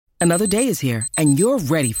Another day is here, and you're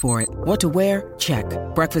ready for it. What to wear? Check.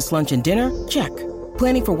 Breakfast, lunch, and dinner? Check.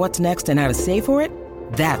 Planning for what's next and how to save for it?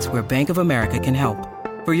 That's where Bank of America can help.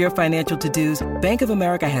 For your financial to-dos, Bank of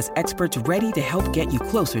America has experts ready to help get you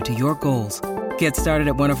closer to your goals. Get started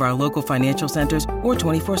at one of our local financial centers or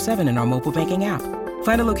 24/7 in our mobile banking app.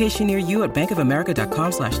 Find a location near you at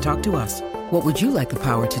bankofamerica.com/talktous. What would you like the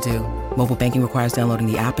power to do? Mobile banking requires downloading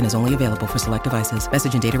the app and is only available for select devices.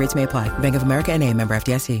 Message and data rates may apply. Bank of America N.A., member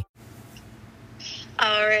FDIC.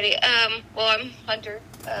 Alrighty. Well, I'm Hunter,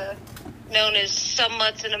 known as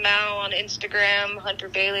Summuttznamal on Instagram, Hunter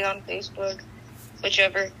Bailey on Facebook,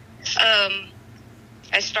 whichever.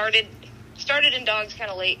 I started in dogs kind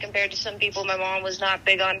of late compared to some people. My mom was not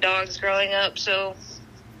big on dogs growing up, so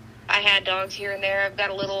I had dogs here and there. I've got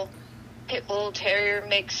a little pit bull terrier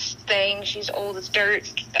mix thing. She's old as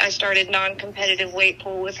dirt. I started non-competitive weight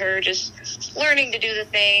pull with her, just learning to do the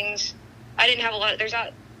things. I didn't have there's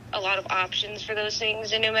not a lot of options for those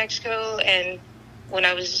things in New Mexico, and when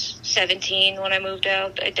I was 17, when I moved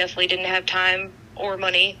out, I definitely didn't have time or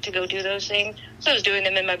money to go do those things, so I was doing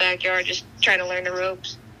them in my backyard, just trying to learn the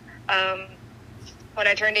ropes. When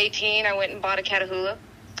I turned 18, I went and bought a Catahoula,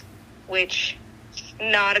 which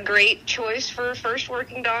not a great choice for a first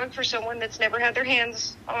working dog for someone that's never had their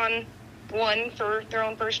hands on one for their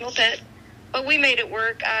own personal pet, but we made it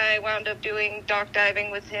work. I wound up doing dock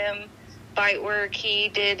diving with him, bite work. He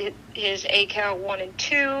did his ACAL 1 and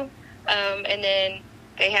 2, and then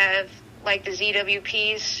they have like the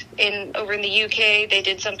ZWPs over in the UK. They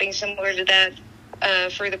did something similar to that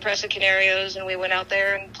for the Presa Canarios, and we went out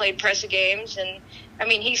there and played Presa games, and I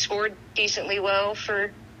mean, he scored decently well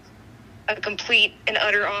for a complete and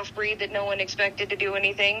utter off-breed that no one expected to do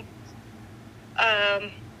anything.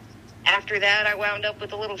 After that, I wound up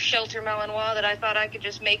with a little shelter Malinois that I thought I could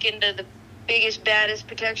just make into the biggest, baddest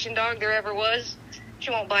protection dog there ever was. She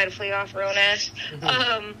won't bite a flea off her own ass.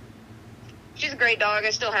 Mm-hmm. She's a great dog. I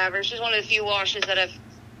still have her. She's one of the few washes that I've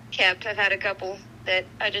kept. I've had a couple that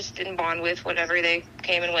I just didn't bond with whenever they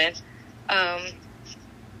came and went.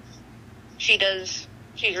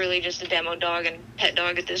 She's really just a demo dog and pet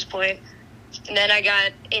dog at this point. And then I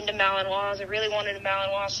got into Malinois. I really wanted a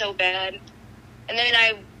Malinois so bad. And then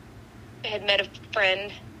I had met a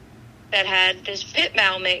friend that had this pit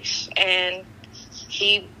Mal mix, and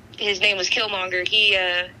his name was Killmonger. He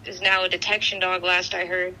is now a detection dog, last I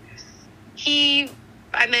heard. I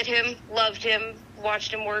met him, loved him,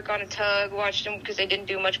 watched him work on a tug, watched him because they didn't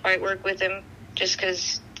do much bite work with him, just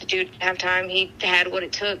because the dude didn't have time. He had what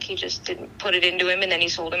it took. He just didn't put it into him, and then he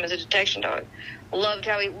sold him as a detection dog. Loved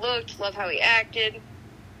how he looked, loved how he acted.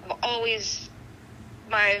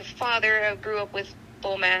 My father grew up with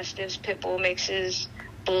bull mastiffs, pit bull mixes,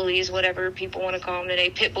 bullies, whatever people want to call them today,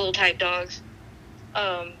 pit bull type dogs.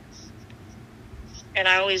 And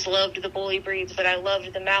I always loved the bully breeds, but I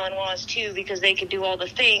loved the Malinois too because they could do all the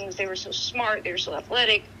things. They were so smart. They were so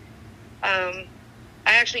athletic. I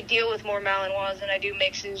actually deal with more Malinois than I do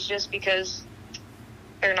mixes just because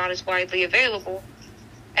they're not as widely available.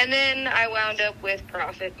 And then I wound up with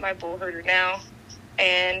Prophet, my bull herder now,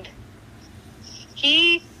 and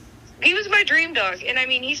he was my dream dog. And I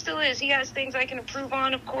mean, he still is. He has things I can improve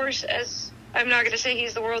on, of course, as I'm not going to say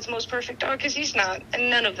he's the world's most perfect dog because he's not, and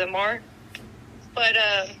none of them are. But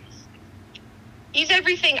he's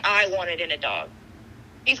everything I wanted in a dog.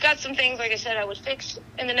 He's got some things, like I said, I would fix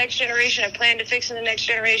in the next generation. I plan to fix in the next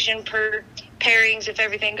generation per pairings if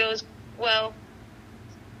everything goes well.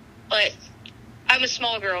 But I'm a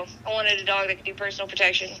small girl. I wanted a dog that could do personal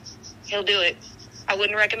protection. He'll do it. I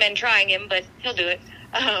wouldn't recommend trying him, but he'll do it.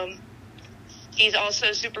 He's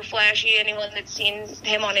also super flashy. Anyone that's seen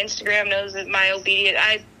him on Instagram knows that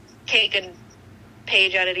I take a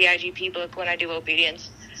page out of the IGP book when I do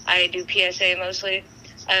obedience. I do PSA mostly.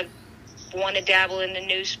 I want to dabble in the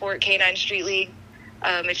new sport, Canine Street League.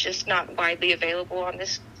 It's just not widely available on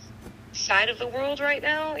this side of the world right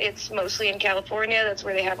now. It's mostly in California. That's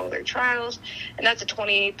where they have all their trials. And that's a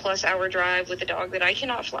 20-plus hour drive with a dog that I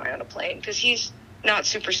cannot fly on a plane because he's not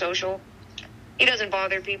super social. He doesn't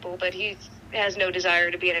bother people, but he has no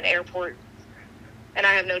desire to be in an airport. And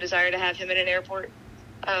I have no desire to have him in an airport.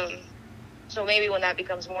 So maybe when that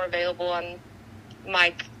becomes more available on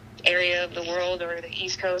my area of the world or the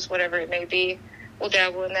East Coast, whatever it may be, we'll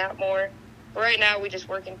dabble in that more. But right now, we just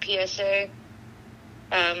work in PSA.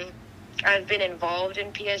 I've been involved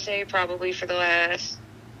in PSA probably for the last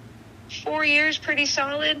 4 years, pretty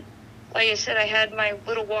solid. Like I said, I had my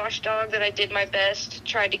little wash dog that I did my best,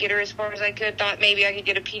 tried to get her as far as I could, thought maybe I could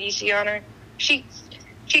get a PDC on her. She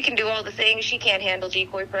can do all the things. She can't handle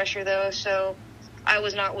decoy pressure, though, so I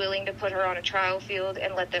was not willing to put her on a trial field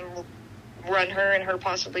and let them run her and her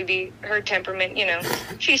possibly be her temperament,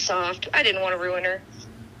 she's soft. I didn't want to ruin her.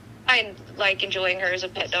 I like enjoying her as a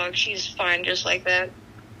pet dog. She's fine just like that.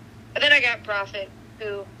 And then I got Prophet,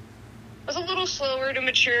 who was a little slower to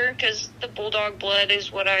mature because the bulldog blood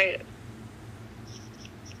is what I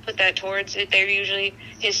put that towards. They're usually,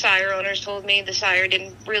 his sire owners told me the sire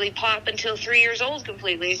didn't really pop until 3 years old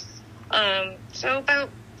completely.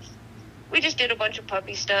 We just did a bunch of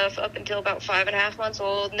puppy stuff up until about 5.5 months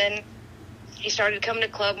old, and then he started coming to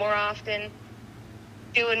club more often,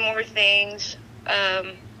 doing more things.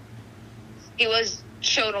 He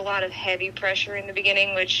showed a lot of heavy pressure in the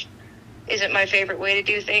beginning, which isn't my favorite way to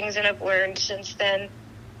do things, and I've learned since then.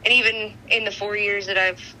 And even in the 4 years that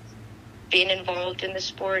I've been involved in the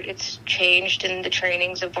sport, it's changed and the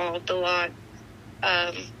training's evolved a lot.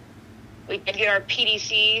 We did get our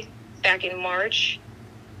PDC back in March.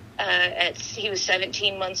 He was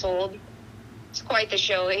 17 months old. It's quite the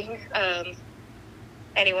showing.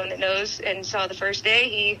 Anyone that knows and saw the first day,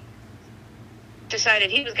 he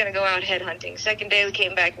decided he was going to go out head hunting. Second day, we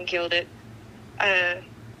came back and killed it.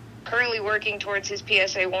 Currently working towards his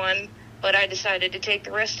PSA 1, but I decided to take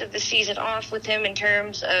the rest of the season off with him in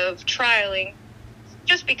terms of trialing,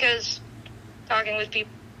 just because talking with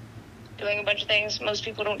people, doing a bunch of things, most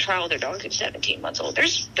people don't trial their dogs at 17 months old.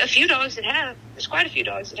 There's a few dogs that have. There's quite a few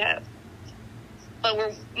dogs that have.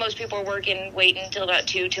 But most people are waiting until about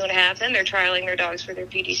 2.5, then they're trialing their dogs for their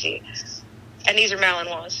PDC. And these are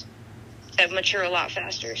Malinois that mature a lot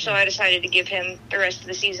faster. So I decided to give him the rest of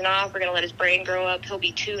the season off. We're going to let his brain grow up. He'll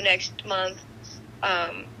be 2 next month.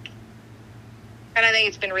 And I think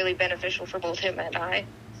it's been really beneficial for both him and I.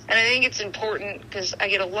 And I think it's important because I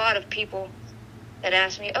get a lot of people that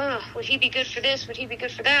ask me, oh, would he be good for this? Would he be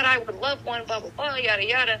good for that? I would love one, blah, blah, blah, yada,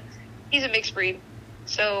 yada. He's a mixed breed.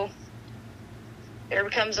 So there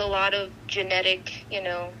becomes a lot of genetic,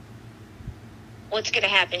 what's going to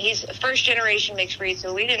happen. He's a first-generation mixed breed,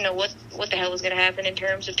 so we didn't know what the hell was going to happen in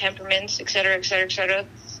terms of temperaments, et cetera, et cetera, et cetera,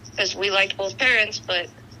 because we liked both parents, but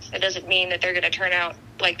that doesn't mean that they're going to turn out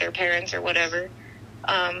like their parents or whatever.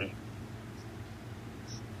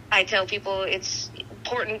 I tell people it's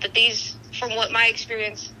important that these, from what my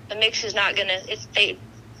experience, the mix is not going to,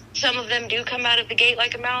 some of them do come out of the gate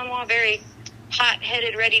like a Malinois, very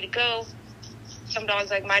hot-headed, ready to go. Some dogs,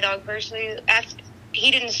 like my dog personally,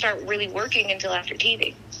 he didn't start really working until after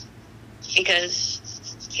teething because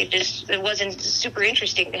it wasn't super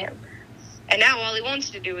interesting to him. And now all he wants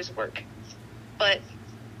to do is work. But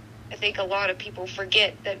I think a lot of people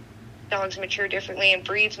forget that dogs mature differently and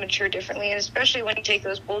breeds mature differently, and especially when you take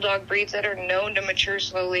those bulldog breeds that are known to mature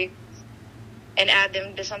slowly and add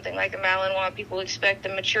them to something like a Malinois, people expect the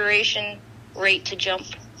maturation rate to jump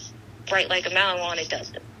right like a Malinois, and it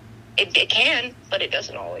doesn't. It can, but it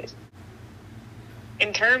doesn't always.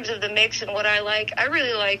 In terms of the mix and what I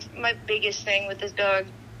really like, my biggest thing with this dog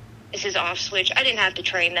is his off switch. I didn't have to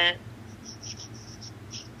train that.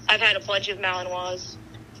 I've had a bunch of Malinois.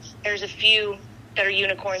 There's a few that are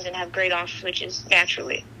unicorns and have great off switches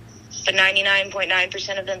naturally, but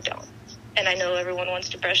 99.9% of them don't. And I know everyone wants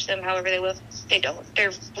to brush them however they will. They don't.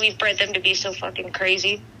 We've bred them to be so fucking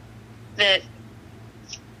crazy that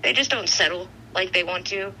they just don't settle like they want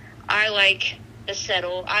to. I like the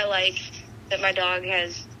settle. I like that my dog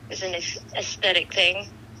is an aesthetic thing.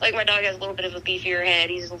 Like, my dog has a little bit of a beefier head.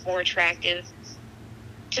 He's more attractive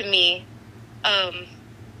to me.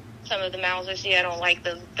 Some of the mouths I see, I don't like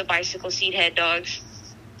the bicycle seat head dogs.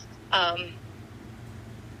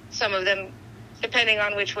 Some of them, depending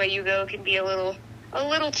on which way you go, can be a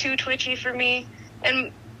little too twitchy for me.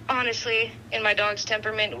 And honestly, in my dog's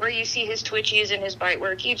temperament, where you see his twitchy is in his bite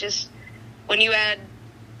work. When you add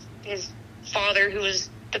his father, who was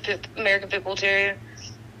the American Pit Bull Terrier,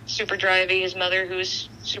 super drivey, his mother, who's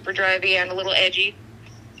super drivey and a little edgy,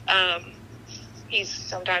 he's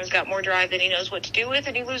sometimes got more drive than he knows what to do with,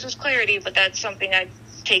 and he loses clarity, but that's something I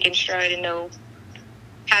take in stride and know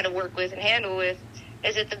how to work with and handle with.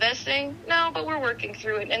 Is it the best thing? No, but we're working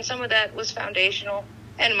through it, and some of that was foundational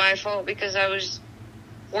and my fault because I was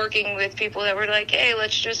working with people that were like, hey,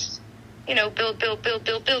 let's just, build,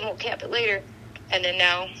 and we'll cap it later. And then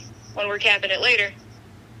now, when we're capping it later,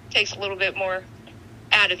 it takes a little bit more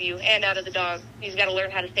out of you and out of the dog. He's got to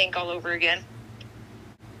learn how to think all over again.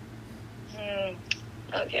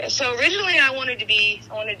 Okay, so originally I wanted to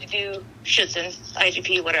do Schutzen,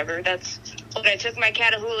 IGP, whatever. That's what I took my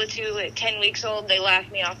Catahoula to at 10 weeks old. They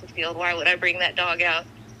laughed me off the field. Why would I bring that dog out?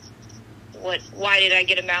 Why did I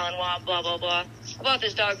get a Malinois? Blah, blah, blah. I bought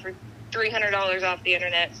this dog for $300 off the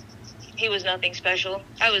internet. He was nothing special.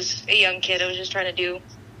 I was a young kid. I was just trying to do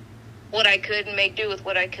what I could and make do with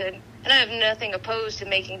what I could. And I have nothing opposed to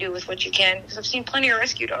making do with what you can, because I've seen plenty of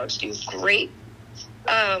rescue dogs do great.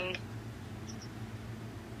 From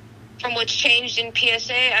what's changed in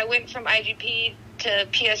PSA, I went from IGP to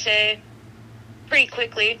PSA pretty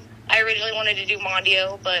quickly. I originally wanted to do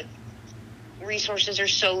Mondio, but resources are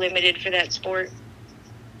so limited for that sport,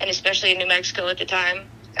 and especially in New Mexico at the time.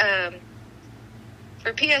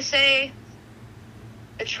 For PSA,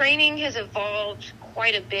 the training has evolved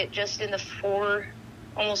quite a bit just in the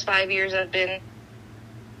almost 5 years I've been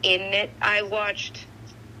in it. I watched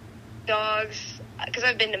dogs, because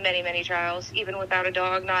I've been to many, many trials, even without a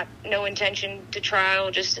dog, no intention to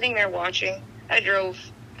trial, just sitting there watching. I drove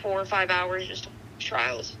 4 or 5 hours just to watch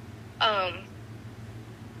trials. I'm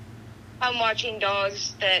watching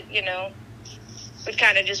dogs that, would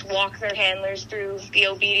kind of just walk their handlers through the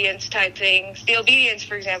obedience type things. The obedience,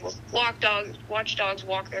 for example, watch dogs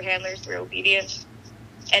walk their handlers through obedience.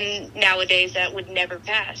 And nowadays that would never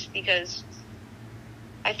pass, because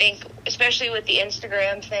I think, especially with the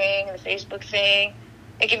Instagram thing and the Facebook thing,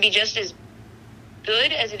 it can be just as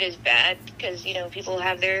good as it is bad, because, people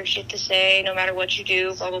have their shit to say no matter what you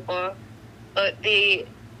do, blah, blah, blah. But the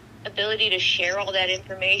ability to share all that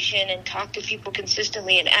information and talk to people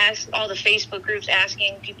consistently and ask all the Facebook groups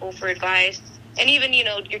asking people for advice, and even,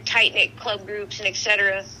 your tight-knit club groups and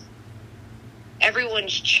etc.,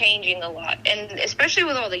 everyone's changing a lot. And especially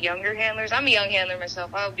with all the younger handlers. I'm a young handler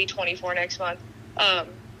myself. I'll be 24 next month. I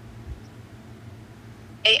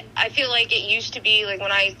feel like it used to be, like,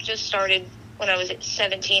 when I just started, when I was at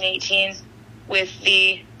 17, 18, with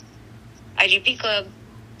the IGP club,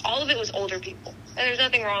 all of it was older people. And there's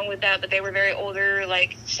nothing wrong with that, but they were very older,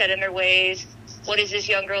 like, set in their ways. What is this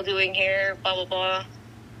young girl doing here? Blah, blah, blah.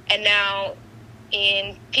 And now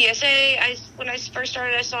in PSA, when I first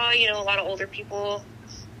started, I saw, a lot of older people,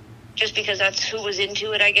 just because that's who was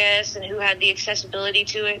into it, I guess, and who had the accessibility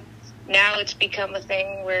to it. Now it's become a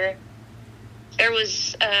thing where there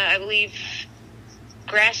was, I believe,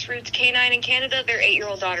 Grassroots Canine in Canada, their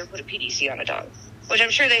 8-year-old daughter put a PDC on a dog, which I'm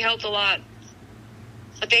sure they helped a lot.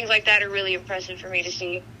 But things like that are really impressive for me to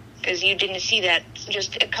see, because you didn't see that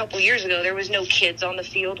just a couple years ago. There was no kids on the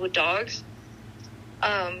field with dogs.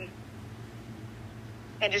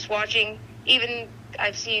 And just watching, even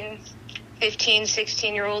I've seen 15,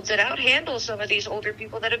 16-year-olds that outhandle some of these older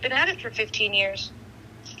people that have been at it for 15 years.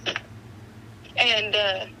 And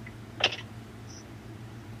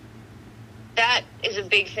that is a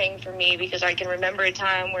big thing for me, because I can remember a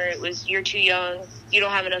time where it was, you're too young, you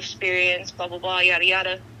don't have enough experience, blah, blah, blah, yada,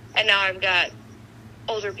 yada. And now I've got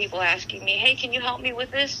older people asking me, hey, can you help me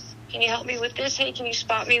with this? Can you help me with this? Hey, can you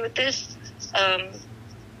spot me with this?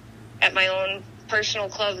 At my own personal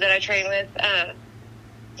club that I train with,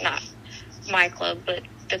 not my club, but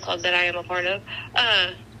the club that I am a part of,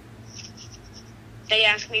 they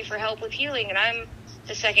ask me for help with healing, and I'm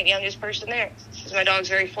the second youngest person there, because my dog's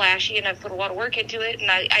very flashy and I've put a lot of work into it, and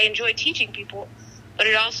I enjoy teaching people, but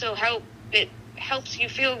it also helps you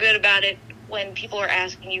feel good about it when people are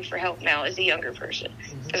asking you for help now as a younger person.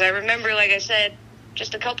 Because I remember, like I said,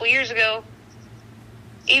 just a couple years ago,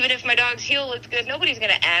 even if my dog's heel looks good, nobody's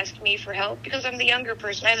going to ask me for help, because I'm the younger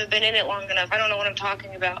person. I haven't been in it long enough. I don't know what I'm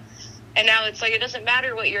talking about. And now it's like, it doesn't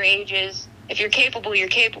matter what your age is. If you're capable, you're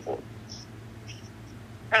capable.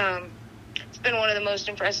 It's been one of the most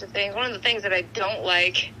impressive things. One of the things that I don't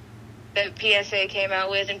like that PSA came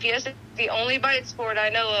out with, and PSA is the only bite sport I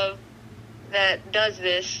know of that does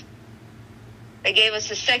this. They gave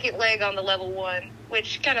us a second leg on the level 1,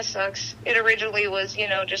 which kind of sucks. It originally was,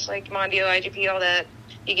 just like Mondio, IGP, all that.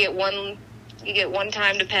 You get one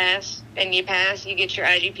time to pass, and you pass, you get your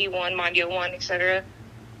IGP 1, Mondio 1, etc.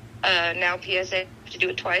 Now PSA have to do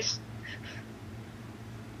it twice.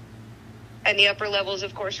 And the upper levels,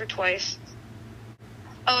 of course, are twice.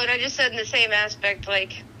 Oh, and I just said in the same aspect,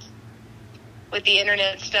 like, with the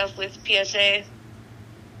internet stuff with PSA,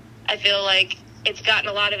 I feel like it's gotten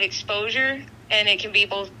a lot of exposure, and it can be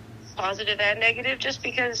both positive and negative, just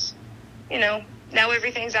because, now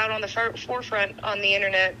everything's out on the forefront on the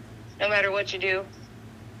internet, no matter what you do.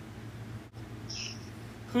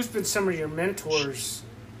 Who's been some of your mentors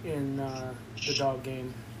in the dog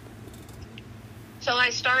game? So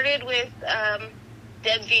I started with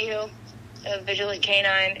Deb Vigil of Vigilant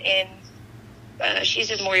Canine in,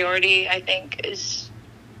 she's in Moriarty, I think, is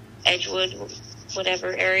Edgewood,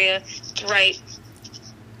 whatever area. It's right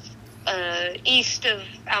east of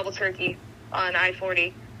Albuquerque on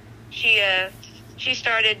I-40. She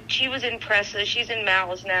started, she was in Pressa, she's in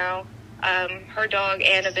Mal's now. Her dog,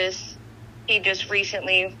 Anubis, he just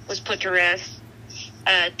recently was put to rest.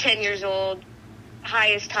 10 years old,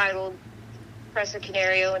 highest titled Pressa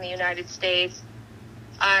Canario in the United States.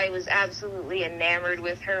 I was absolutely enamored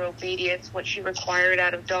with her obedience, what she required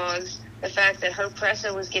out of dogs, the fact that her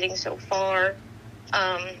pressa was getting so far,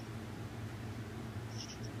 and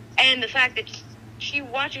the fact that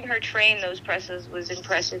watching her train those pressas was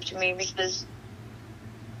impressive to me, because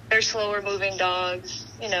they're slower moving dogs,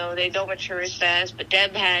 they don't mature as fast, but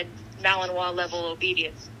Deb had Malinois level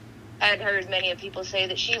obedience. I had heard many people say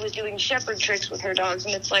that she was doing shepherd tricks with her dogs,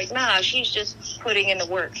 and it's like, nah, she's just putting in the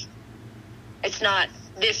work. It's not,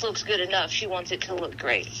 this looks good enough. She wants it to look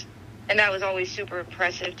great. And that was always super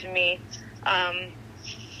impressive to me. I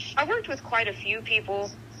worked with quite a few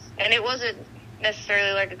people, and it wasn't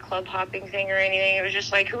necessarily like a club hopping thing or anything. It was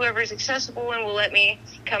just like, whoever's accessible and will let me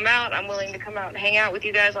come out, I'm willing to come out and hang out with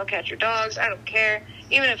you guys. I'll catch your dogs. I don't care.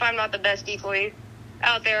 Even if I'm not the best decoy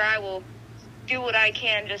out there, I will do what I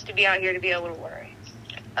can just to be out here to be able to learn.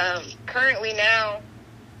 Currently now,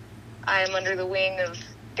 I am under the wing of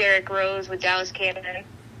Derek Rose with Dallas Cannon.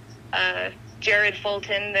 Jared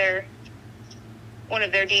Fulton, one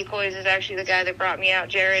of their decoys, is actually the guy that brought me out.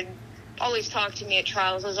 Jared always talked to me at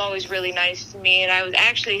trials, was always really nice to me, and I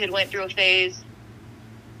had went through a phase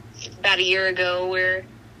about a year ago where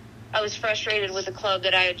I was frustrated with the club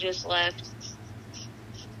that I had just left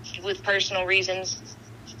with personal reasons,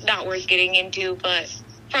 not worth getting into, but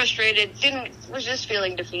frustrated, was just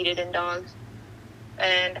feeling defeated in dogs.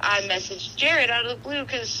 And I messaged Jared out of the blue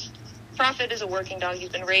because Prophet is a working dog. He's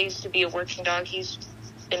been raised to be a working dog. He's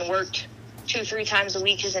been worked 2-3 times a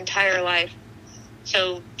week his entire life.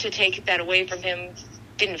 So to take that away from him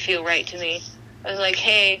didn't feel right to me. I was like,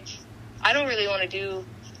 hey, I'm not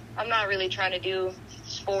really trying to do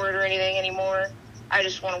sport or anything anymore. I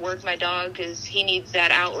just want to work my dog because he needs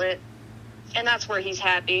that outlet. And that's where he's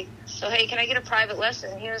happy. So, hey, can I get a private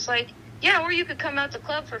lesson? He was like, yeah, or you could come out to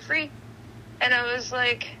club for free. And I was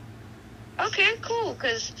like, okay, cool,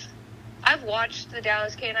 because I've watched the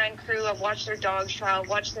Dallas Canine crew. I've watched their dogs trial,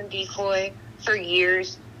 watched them decoy for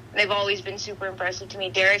years. They've always been super impressive to me.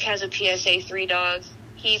 Derek has a PSA 3 dog.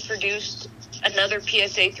 He produced another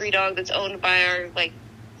PSA 3 dog that's owned by our,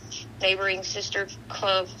 neighboring sister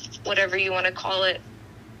club, whatever you want to call it.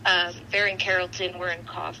 They're in Carrollton. We're in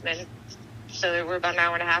Kaufman. So we're about an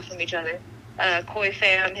hour and a half from each other. Koi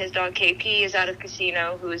Fam, his dog KP, is out of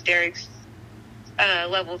Casino, who is Derek's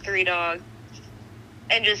level 3 dog.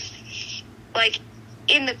 And just,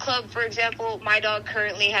 in the club, for example, my dog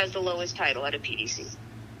currently has the lowest title at a PDC.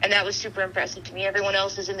 And that was super impressive to me. Everyone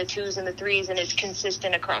else is in the 2s and the 3s, and it's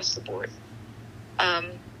consistent across the board.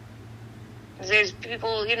 There's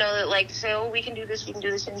people, that like to say, oh, we can do this,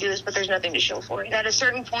 but there's nothing to show for it. At a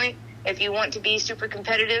certain point, if you want to be super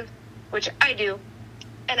competitive, which I do,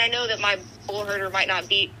 and I know that my bull herder might not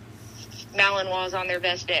beat Malinois on their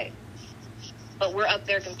best day, but we're up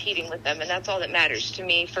there competing with them, and that's all that matters to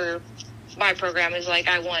me for my program is,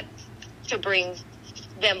 I want to bring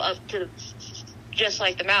them up to just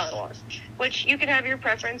like the Malinois, which you can have your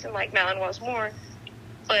preference and like Malinois more,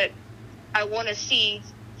 but I want to see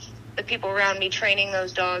the people around me training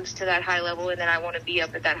those dogs to that high level, and then I want to be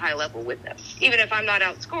up at that high level with them. Even if I'm not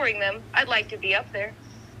outscoring them, I'd like to be up there.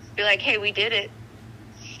 Be like, hey, we did it.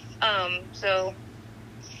 So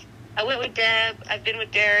I went with Deb. I've been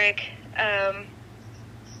with Derek.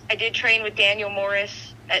 I did train with Daniel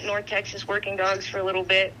Morris at North Texas Working Dogs for a little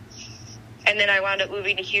bit. And then I wound up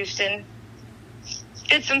moving to Houston.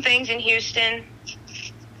 Did some things in Houston.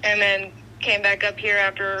 And then came back up here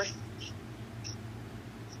after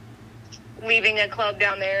leaving a club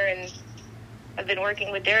down there. And I've been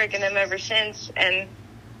working with Derek and them ever since. And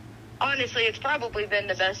honestly, it's probably been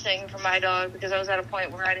the best thing for my dog, because I was at a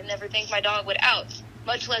point where I didn't ever think my dog would out,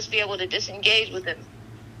 much less be able to disengage with him,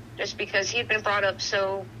 just because he'd been brought up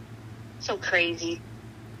so crazy.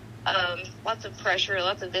 Lots of pressure,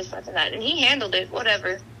 lots of this, lots of that. And he handled it,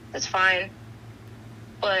 whatever. That's fine.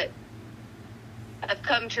 But I've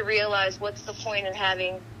come to realize, what's the point in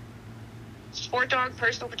having sport dog,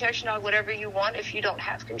 personal protection dog, whatever you want, if you don't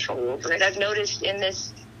have control over it? I've noticed in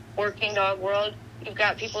this working dog world, you've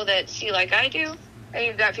got people that see like I do, and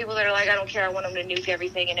you've got people that are like, I don't care, I want them to nuke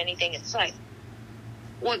everything and anything in sight.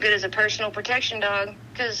 What good is a personal protection dog?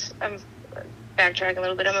 Because I'm backtracking a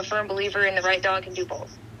little bit. I'm a firm believer in the right dog can do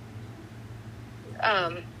both.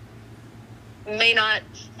 May not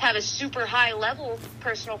have a super high level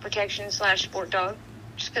personal protection / sport dog,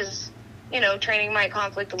 just because, training might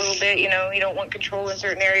conflict a little bit. You don't want control in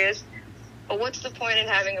certain areas. But what's the point in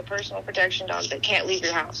having a personal protection dog that can't leave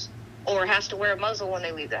your house or has to wear a muzzle when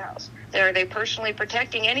they leave the house? Are they personally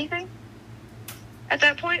protecting anything at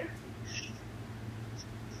that point?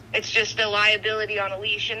 It's just the liability on a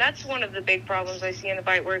leash. And that's one of the big problems I see in the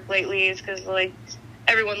bite work lately, is because,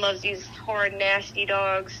 everyone loves these hard, nasty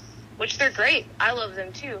dogs, which they're great. I love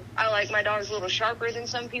them too. I like my dogs a little sharper than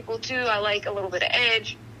some people too. I like a little bit of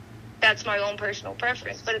edge. That's my own personal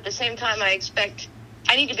preference. But at the same time, I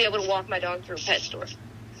need to be able to walk my dog through a pet store.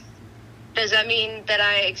 Does that mean that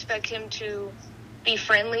I expect him to be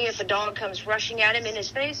friendly if a dog comes rushing at him in his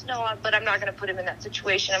face? No, but I'm not going to put him in that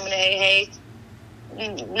situation. I'm going to, hey,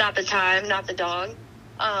 not the time, not the dog.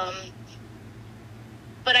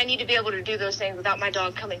 But I need to be able to do those things without my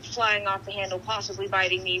dog coming flying off the handle, possibly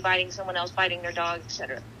biting me, biting someone else, biting their dog,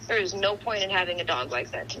 etc. There is no point in having a dog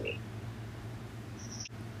like that to me.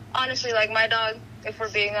 Honestly, like my dog, if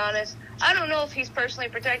we're being honest, I don't know if he's personally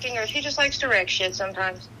protecting or if he just likes to wreck shit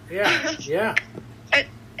sometimes. Yeah.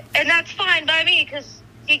 And that's fine by me, because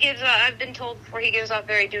I've been told before, he gives off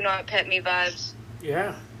very do not pet me vibes.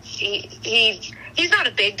 Yeah. He's not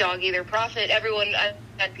a big dog either. Prophet, I've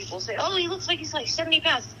had people say, oh, he looks like he's like 70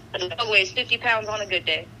 pounds. But the dog weighs 50 pounds on a good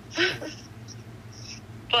day.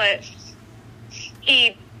 But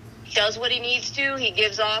he does what he needs to. He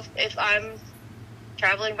gives off, if I'm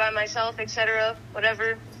traveling by myself, etc.,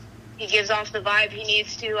 whatever, he gives off the vibe he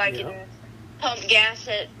needs to. I can pump gas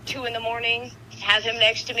at 2 a.m, have him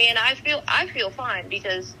next to me, and I feel fine,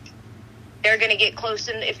 because they're going to get close,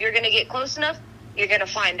 and if you're going to get close enough, you're going to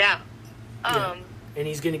find out. And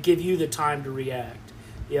he's going to give you the time to react.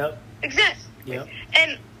 Yep. Exactly. Yep.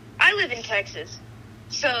 And I live in Texas,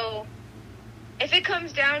 so if it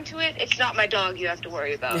comes down to it, it's not my dog you have to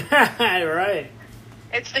worry about. Right.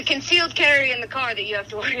 It's the concealed carry in the car that you have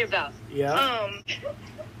to worry about. Yeah.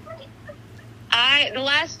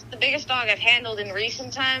 The biggest dog I've handled in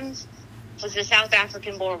recent times was the South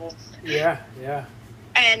African Boerboel. Yeah.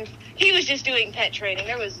 And he was just doing pet training.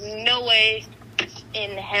 There was no way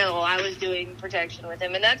in hell I was doing protection with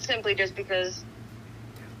him. And that's simply just because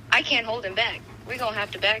I can't hold him back. We're going to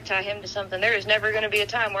have to back tie him to something. There is never going to be a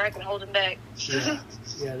time where I can hold him back. Yeah,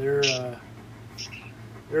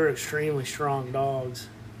 they're extremely strong dogs.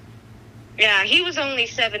 Yeah, he was only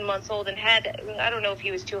 7 months old and I don't know if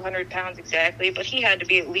he was 200 pounds exactly, but he had to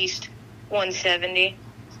be at least 170.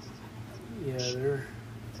 Yeah, they're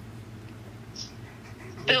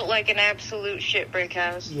built like an absolute shit brick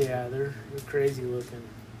house. Yeah, they're crazy looking.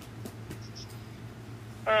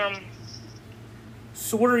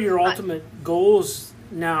 So what are your ultimate goals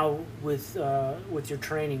now with your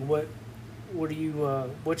training?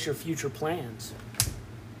 What's your future plans?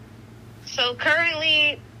 So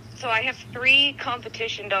currently, I have 3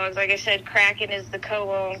 competition dogs. Like I said, Kraken is the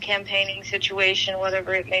co-own campaigning situation,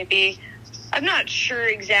 whatever it may be. I'm not sure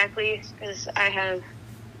exactly, because I have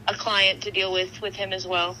a client to deal with him as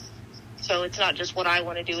well. So it's not just what I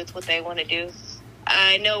want to do, it's what they want to do.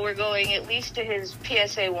 I know we're going at least to his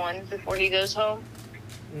PSA 1 before he goes home.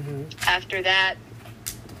 Mm-hmm. After that,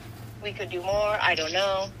 we could do more. I don't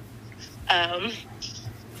know.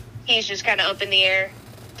 He's just kind of up in the air.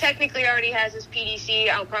 Technically already has his PDC.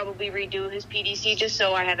 I'll probably redo his PDC just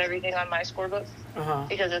so I have everything on my scorebook.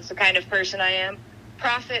 Because that's the kind of person I am.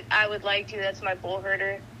 Prophet, I would like to. That's my bull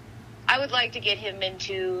herder. I would like to get him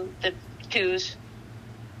into the 2s.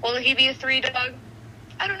 Will he be a 3 dog?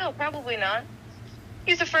 I don't know. Probably not.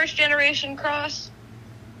 He's a first-generation cross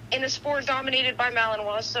in a sport dominated by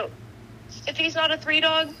Malinois. So if he's not a 3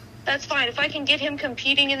 dog, that's fine. If I can get him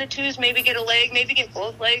competing in the 2s, maybe get a leg, maybe get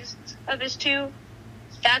both legs of his 2,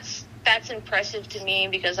 that's impressive to me,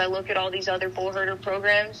 because I look at all these other bull herder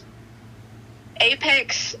programs.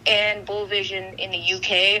 Apex and Bull Vision in the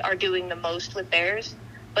UK are doing the most with theirs.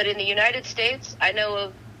 But in the United States, I know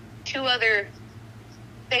of 2 other,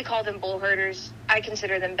 they call them bull herders. I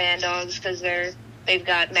consider them band dogs because they've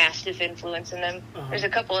got Mastiff influence in them. There's a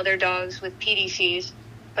couple other dogs with PDCs,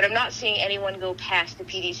 but I'm not seeing anyone go past the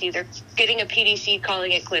PDC. They're getting a PDC,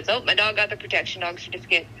 calling it quits. Oh, my dog got the protection dog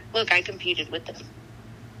certificate. Look, I competed with them.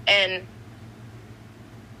 And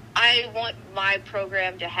I want my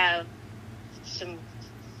program to have some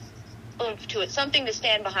oomph to it, something to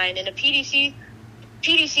stand behind. And a PDC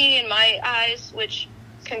in my eyes, which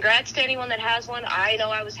congrats to anyone that has one. I know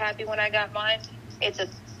I was happy when I got mine. It's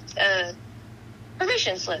a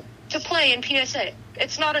permission slip to play in PSA.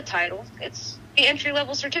 It's not a title. It's the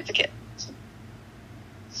entry-level certificate.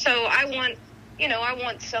 So I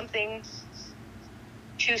want something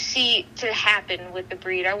to happen with the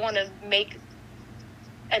breed. I want to make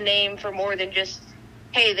a name for more than just,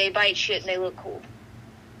 hey, they bite shit and they look cool.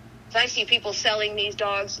 So I see people selling these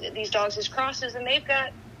dogs as crosses, and they've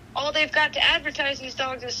got to advertise these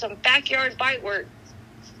dogs as some backyard bite work,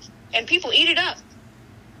 and people eat it up.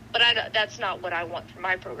 But that's not what I want for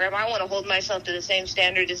my program. I want to hold myself to the same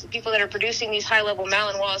standard as the people that are producing these high-level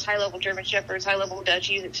Malinois, high-level German Shepherds, high-level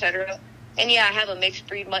Dutchies, etc. And yeah, I have a mixed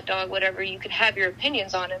breed mutt dog, whatever. You can have your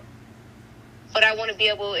opinions on him. But I want to be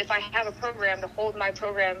able, if I have a program, to hold my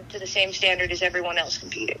program to the same standard as everyone else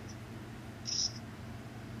competing.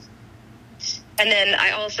 And then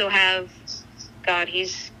I also have, God,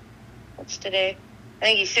 what's today? I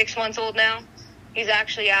think he's 6 months old now. He's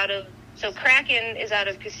actually so Kraken is out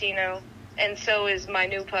of Casino, and so is my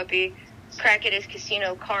new puppy. Kraken is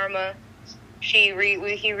Casino Karma. He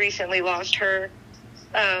recently lost her.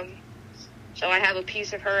 So I have a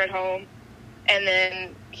piece of her at home. And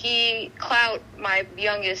then Clout, my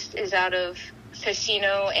youngest, is out of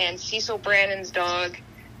Casino, and Cecil Brannon's dog,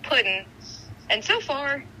 Puddin'. And so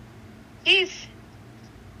far, he's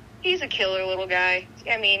a killer little guy.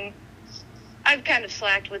 I mean, I've kind of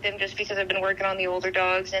slacked with him just because I've been working on the older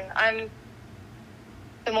dogs, and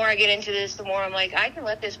the more I get into this, the more I'm like, I can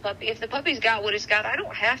let this puppy, if the puppy's got what it's got, I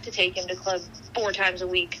don't have to take him to club 4 times a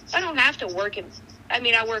week. I don't have to work him. I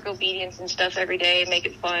mean, I work obedience and stuff every day, make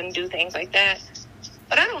it fun, do things like that.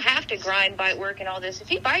 But I don't have to grind, bite, work, and all this. If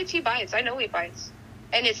he bites, he bites. I know he bites.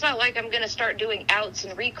 And it's not like I'm going to start doing outs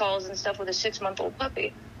and recalls and stuff with a 6-month-old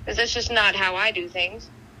puppy, because that's just not how I do things.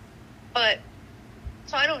 But,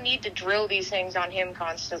 so I don't need to drill these things on him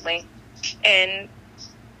constantly. And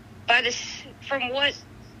from what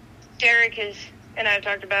Derek and I've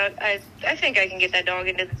talked about, I think I can get that dog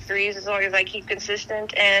into the 3s as long as I keep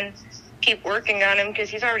consistent and keep working on him, because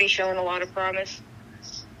he's already shown a lot of promise.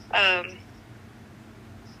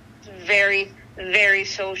 Very, very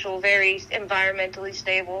social, very environmentally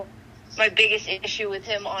stable. My biggest issue with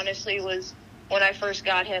him, honestly, was when I first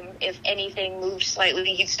got him, if anything moved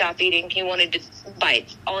slightly, he'd stop eating. He wanted to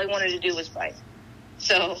bite. All he wanted to do was bite.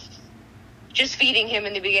 So just feeding him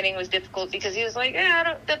in the beginning was difficult, because he was like,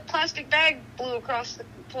 the plastic bag blew across the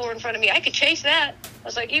floor in front of me. I could chase that. I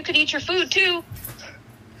was like, you could eat your food too.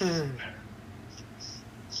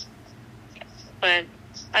 But,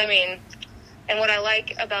 I mean, and what I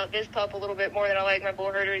like about this pup a little bit more than I like my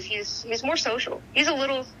bull herder is he's more social. He's a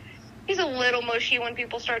little mushy when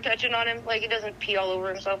people start touching on him. Like, he doesn't pee all over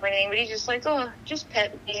himself or anything, but he's just like, oh, just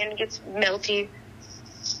pet me, and gets melty.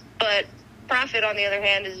 But Prophet, on the other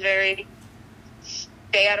hand, is very,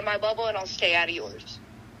 stay out of my bubble and I'll stay out of yours.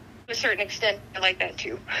 To a certain extent, I like that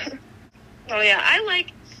too. Oh yeah,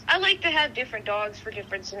 I like to have different dogs for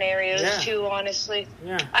different scenarios too, honestly.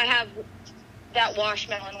 Yeah. I have that wash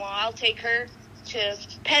Malinois. I'll take her to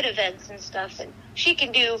pet events and stuff, and she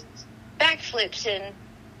can do backflips, and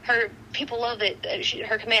people love it.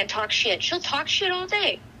 Her command, talk shit. She'll talk shit all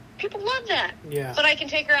day. People love that. Yeah. But I can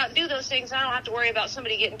take her out and do those things. I don't have to worry about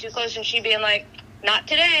somebody getting too close and she being like, not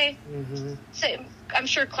today. Mm-hmm. So, I'm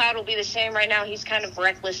sure Cloud will be the same right now. He's kind of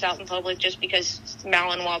reckless out in public just because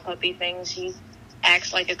Malinois puppy things. He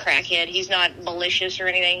acts like a crackhead. He's not malicious or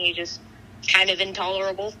anything. He's just kind of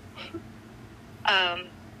intolerable.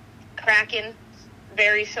 Kraken,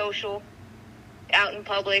 very social, out in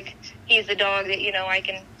public. He's the dog that, I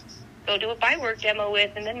can go do a bite work demo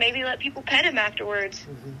with and then maybe let people pet him afterwards.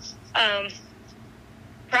 Mm-hmm.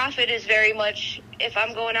 Prophet is very much, if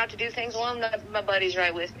I'm going out to do things alone, my buddy's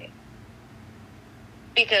right with me.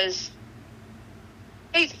 Because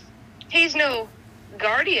he's no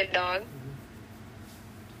guardian dog,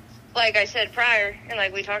 like I said prior, and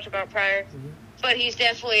like we talked about prior, but he's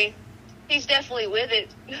definitely with it.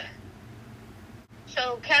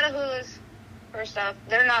 So Catahoulas, first off,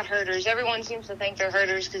 they're not herders. Everyone seems to think they're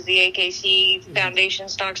herders because the AKC Foundation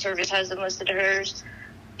Stock Service has them listed as herders.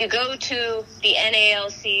 You go to the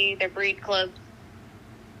NALC, their breed club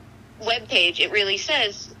webpage, it really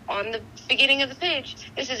says on the beginning of the page,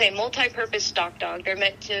 this is a multi-purpose stock dog. They're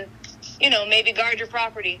meant to, maybe guard your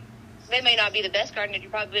property. They may not be the best guardian of your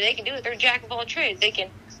property, but they can do it. They're a jack of all trades. They can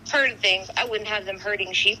herd things. I wouldn't have them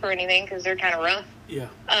herding sheep or anything because they're kind of rough. Yeah.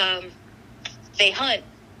 They hunt,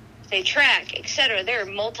 they track, etc. They're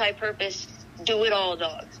multi-purpose, do-it-all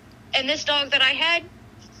dogs. And this dog that I had,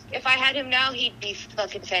 if I had him now, he'd be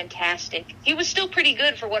fucking fantastic. He was still pretty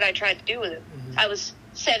good for what I tried to do with him. Mm-hmm. I was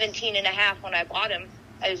 17 and a half when I bought him.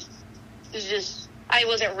 I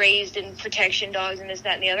wasn't raised in protection dogs and this,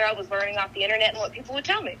 that, and the other. I was learning off the internet and what people would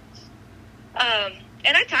tell me.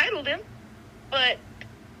 And I titled him, but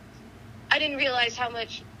I didn't realize how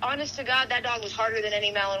much, honest to God, that dog was harder than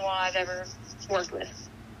any Malinois I've ever worked with.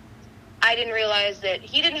 I didn't realize that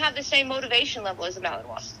he didn't have the same motivation level as a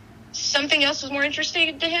Malinois. Something else was more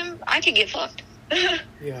interesting to him, I could get fucked.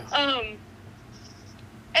 Yeah.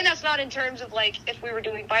 And that's not in terms of, like, if we were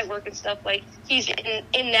doing bite work and stuff, like, he's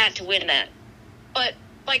in that to win that. But,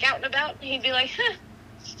 like, out and about, he'd be like,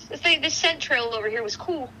 this scent trail over here was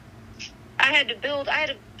cool. I had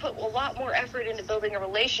to put a lot more effort into building a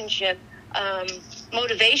relationship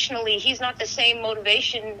motivationally, he's not the same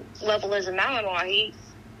motivation level as a Malinois.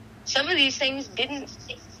 Some of these things didn't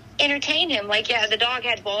entertain him. Like, yeah, the dog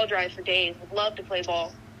had ball drive for days, would love to play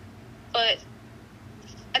ball. But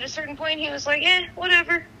at a certain point, he was like,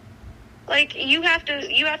 whatever. Like, you have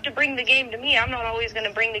to bring the game to me. I'm not always going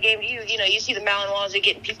to bring the game to you. You know, you see the Malinois, they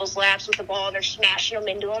get in people's laps with the ball, and they're smashing them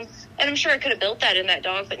into them. And I'm sure I could have built that in that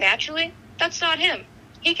dog, but naturally, that's not him.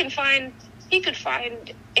 He could find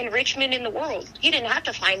enrichment in the world. He didn't have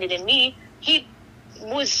to find it in me. He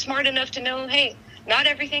was smart enough to know, hey, not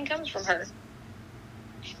everything comes from her.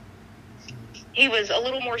 He was a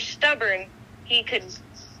little more stubborn.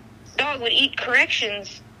 Dog would eat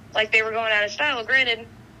corrections like they were going out of style. Granted,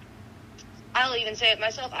 I'll even say it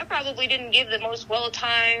myself, I probably didn't give the most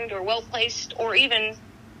well-timed or well-placed or even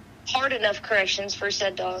hard enough corrections for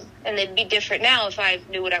said dog. And they'd be different now if I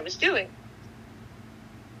knew what I was doing.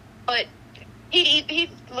 But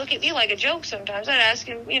he'd look at me like a joke sometimes. I'd ask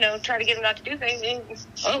him, try to get him not to do things.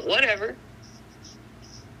 And, whatever.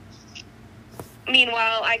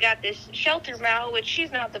 Meanwhile, I got this shelter Mal, which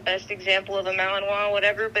she's not the best example of a Malinois,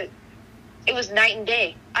 whatever, but it was night and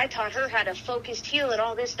day. I taught her how to focused heel and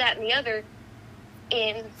all this, that, and the other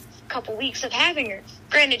in a couple weeks of having her.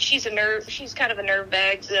 Granted, she's kind of a nerve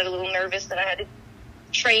bag, so I got a little nervous that I had to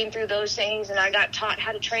train through those things, and I got taught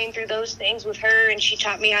how to train through those things with her, and she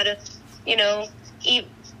taught me how to,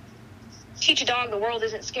 teach a dog the world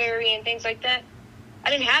isn't scary and things like that. I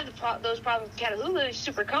didn't have those problems with Catahoula. He's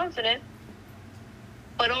super confident.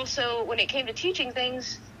 But also, when it came to teaching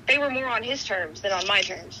things, they were more on his terms than on my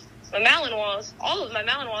terms. My Malinois, all of my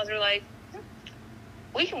Malinois are like,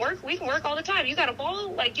 we can work all the time. You got a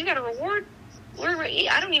ball, like, you got a reward.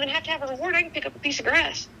 I don't even have to have a reward. I can pick up a piece of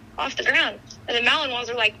grass off the ground. And the Malinois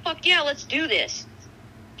are like, fuck yeah, let's do this.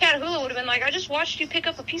 Catahoula would have been like, I just watched you pick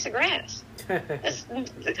up a piece of grass.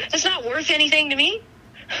 That's not worth anything to me.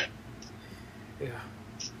 Yeah.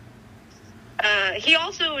 He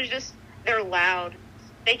also is just, they're loud.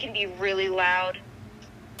 They can be really loud.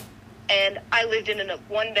 And I lived in a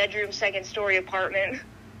one-bedroom, second-story apartment.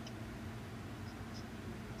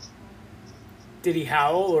 Did he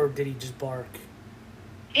howl, or did he just bark?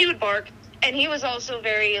 He would bark. And he was also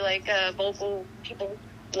very, vocal. People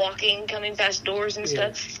walking, coming past doors and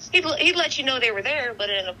stuff. He'd let you know they were there, but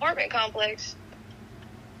in an apartment complex,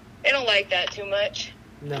 they don't like that too much.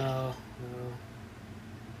 No.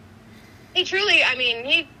 He truly,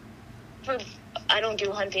 I don't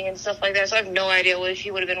do hunting and stuff like that, so I have no idea if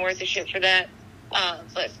he would have been worth a shit for that.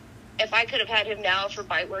 But if I could have had him now for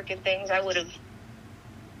bite work and things, I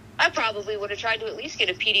probably would have tried to at least get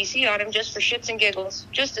a PDC on him just for shits and giggles,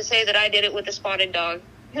 just to say that I did it with a spotted dog.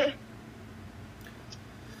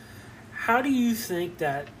 How do you think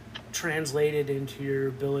that translated into your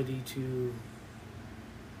ability to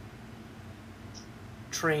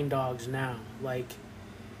train dogs now? Like,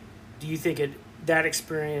 do you think that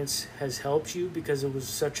experience has helped you because it was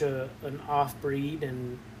such an off-breed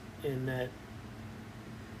and that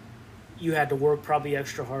you had to work probably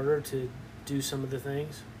extra harder to do some of the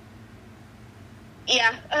things?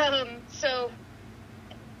 Yeah. So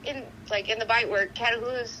in the bite work,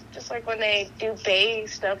 Catahoula's just like when they do bay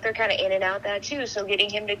stuff, they're kind of in and out that too. So getting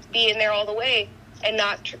him to be in there all the way and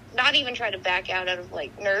not even try to back out of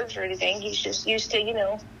like nerves or anything. He's just used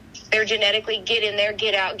to, they're genetically get in there,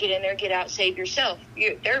 get out, get in there, get out, save yourself.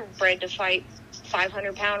 They're bred to fight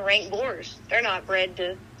 500-pound rank boars. They're not bred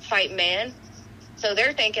to fight man. So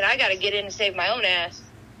they're thinking, I got to get in and save my own ass.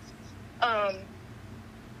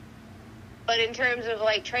 But in terms of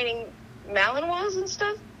like training Malinois and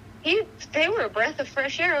stuff, they were a breath of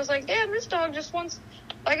fresh air. I was like, damn, this dog just wants,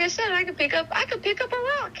 like I said, I could pick up a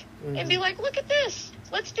rock and be like, look at this,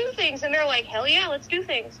 let's do things. And they're like, hell yeah, let's do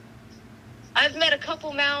things. I've met a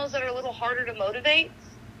couple Mals that are a little harder to motivate,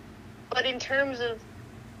 but in terms of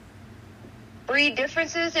breed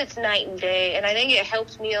differences, it's night and day. And I think it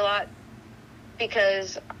helps me a lot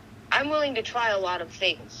because I'm willing to try a lot of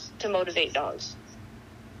things to motivate dogs.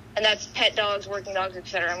 And that's pet dogs, working dogs,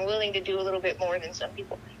 etc. I'm willing to do a little bit more than some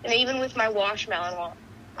people. And even with my wash Malinois,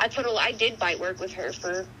 I did bite work with her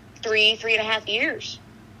for 3.5 years.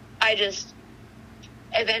 I just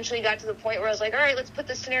eventually got to the point where I was like, all right, let's put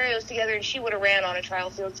the scenarios together, and she would have ran on a trial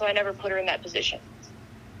field, so I never put her in that position.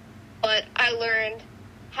 But I learned,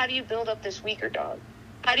 how do you build up this weaker dog?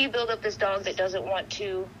 How do you build up this dog that doesn't want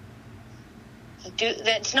to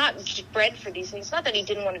that's not bred for these things? It's not that he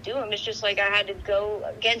didn't want to do them. It's just like I had to go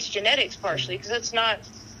against genetics partially because that's not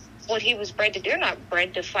what he was bred to do. They're not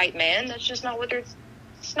bred to fight man. That's just not what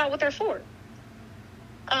they're for.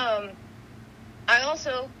 I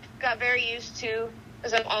also got very used to,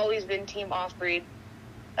 because I've always been team off-breed.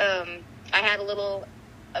 I had a little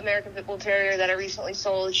American Pit Bull Terrier that I recently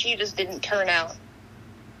sold. She just didn't turn out.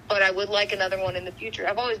 But I would like another one in the future.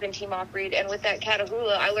 I've always been team off-breed, and with that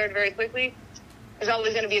Catahoula, I learned very quickly, there's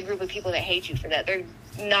always going to be a group of people that hate you for that. They're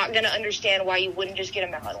not going to understand why you wouldn't just get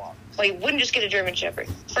a Malinois, why you wouldn't just get a German Shepherd.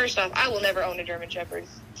 First off, I will never own a German Shepherd.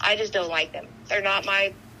 I just don't like them. They're not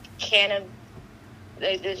my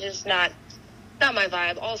they're just not my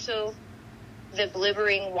vibe. Also, the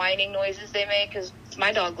blibbering, whining noises they make, because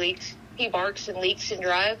my dog leaks. He barks and leaks and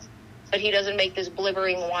drives, but he doesn't make this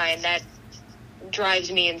blibbering whine that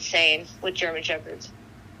drives me insane with German Shepherds.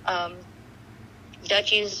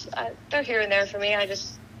 Dutchies, they're here and there for me. I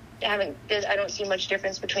don't see much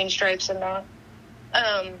difference between stripes and not.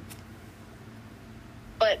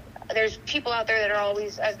 But there's people out there that are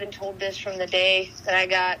always, I've been told this from the day that I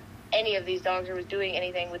got any of these dogs or was doing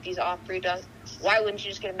anything with these off-breed dogs. Why wouldn't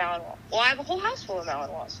you just get a Malinois? Well, I have a whole house full of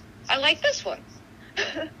Malinois. I like this one.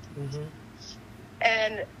 Mm-hmm.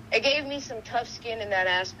 And it gave me some tough skin in that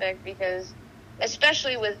aspect because,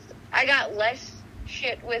 especially I got less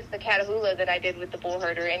shit with the Catahoula than I did with the bull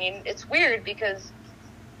herder. And it's weird because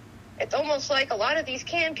it's almost like a lot of these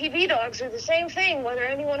canned PB dogs are the same thing, whether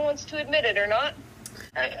anyone wants to admit it or not.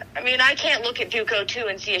 I mean, I can't look at Duco 2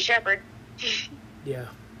 and see a shepherd. Yeah.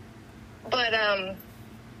 But,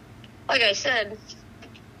 like I said,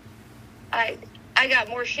 I got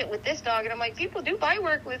more shit with this dog, and I'm like, people do bite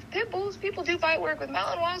work with pit bulls, people do bite work with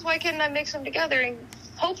Malinois, why couldn't I mix them together and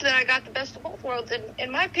hope that I got the best of both worlds? And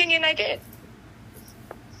in my opinion, I did.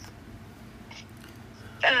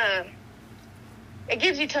 It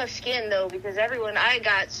gives you tough skin, though, because I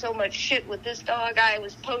got so much shit with this dog. I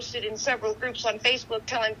was posted in several groups on Facebook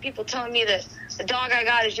telling me that the dog I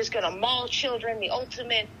got is just going to maul children, the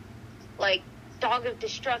ultimate, like, dog of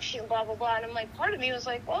destruction, blah, blah, blah. And I'm like, part of me was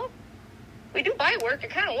like, well, we do bite work. I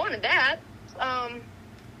kind of wanted that.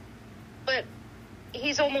 But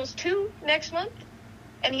he's almost 2 next month,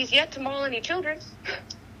 and he's yet to maul any children.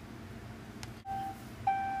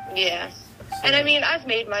 Yeah. And I mean, I've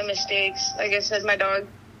made my mistakes. Like I said, my dog,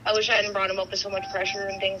 I wish I hadn't brought him up with so much pressure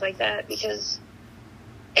and things like that, because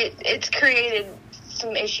it's created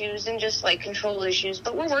some issues and just like control issues,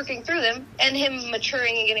 but we're working through them. And him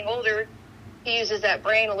maturing and getting older, he uses that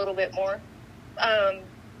brain a little bit more.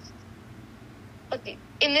 But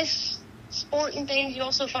in this sport and things, you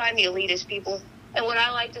also find the elitist people. And what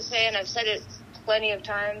I like to say, and I've said it plenty of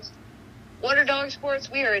times, what are dog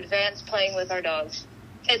sports? We are advanced playing with our dogs.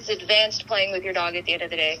 It's advanced playing with your dog at the end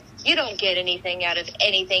of the day. You don't get anything out of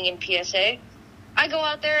anything in PSA. I go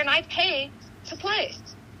out there and I pay to play.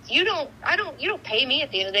 You don't pay me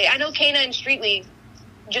at the end of the day. I know Canine Street League,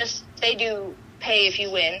 they do pay if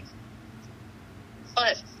you win.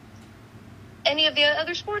 But any of the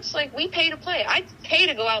other sports, like, we pay to play. I pay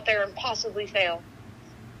to go out there and possibly fail.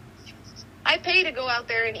 I pay to go out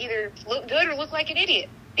there and either look good or look like an idiot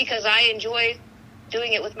because I enjoy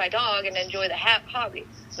doing it with my dog and enjoy the hobby,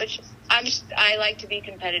 which I like to be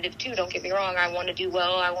competitive too. Don't get me wrong. I want to do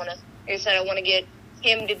well. Like I said, I want to get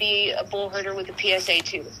him to be a bull herder with a PSA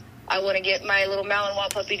 2. I want to get my little Malinois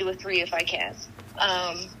puppy to a 3 if I can.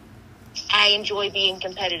 I enjoy being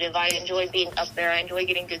competitive. I enjoy being up there. I enjoy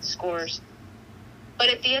getting good scores. But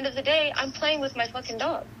at the end of the day, I'm playing with my fucking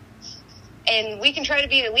dog. And we can try to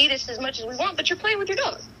be elitist as much as we want, but you're playing with your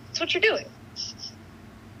dog. That's what you're doing.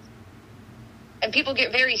 And people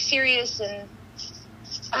get very serious and,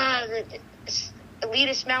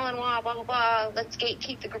 elitist Malinois, blah, blah, blah, let's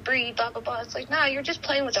keep the breed, blah, blah, blah. It's like, nah, you're just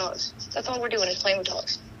playing with dogs. That's all we're doing is playing with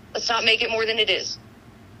dogs. Let's not make it more than it is.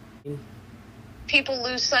 People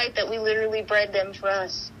lose sight that we literally bred them for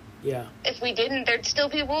us. Yeah. If we didn't, there'd still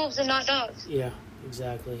be wolves and not dogs. Yeah,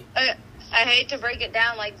 exactly. I hate to break it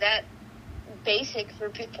down like that basic for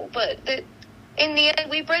people, but in the end,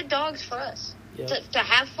 we bred dogs for us. Yep. To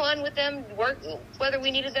have fun with them, work, whether we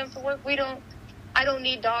needed them for work, I don't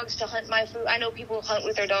need dogs to hunt my food. I know people hunt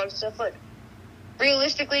with their dogs and stuff, but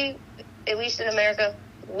realistically, at least in America,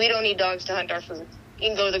 we don't need dogs to hunt our food. You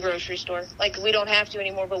can go to the grocery store. Like, we don't have to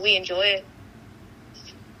anymore, but we enjoy it.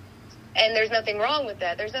 And there's nothing wrong with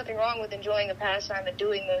that. There's nothing wrong with enjoying a pastime and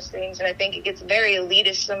doing those things, and I think it gets very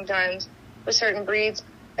elitist sometimes with certain breeds.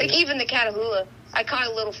 Like, even the Catahoula, I caught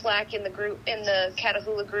a little flack in the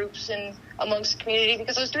Catahoula groups and amongst the community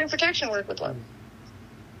because I was doing protection work with them.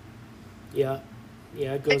 Yeah.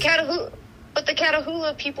 Yeah, it goes. But the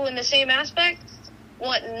Catahoula people in the same aspect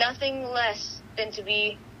want nothing less than to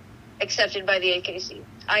be accepted by the AKC.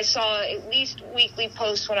 I saw at least weekly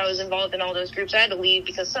posts when I was involved in all those groups. I had to leave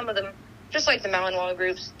because some of them, just like the Malinois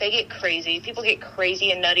groups, they get crazy. People get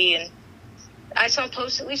crazy and nutty, and I saw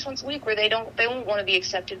posts at least once a week where they won't want to be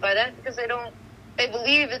accepted by that because they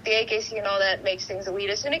believe that the AKC and all that makes things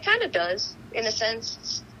elitist, and it kind of does, in a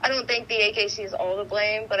sense. I don't think the AKC is all to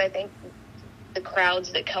blame, but I think the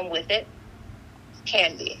crowds that come with it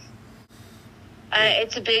can be.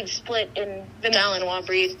 It's a big split in the Malinois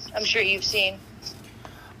breed. I'm sure you've seen.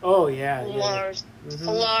 Oh, yeah. A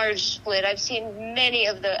large split. I've seen many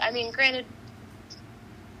of the... I mean, granted,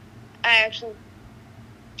 I actually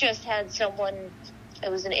just had someone... It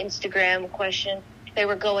was an Instagram question. They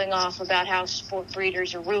were going off about how sport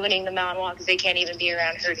breeders are ruining the Malinois because they can't even be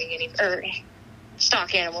around herding or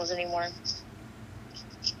stock animals anymore.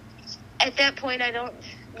 At that point,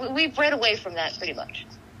 we've bred away from that pretty much,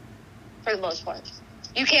 for the most part.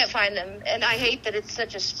 You can't find them, and I hate that it's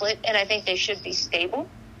such a split, and I think they should be stable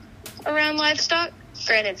around livestock.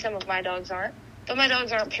 Granted, some of my dogs aren't, but my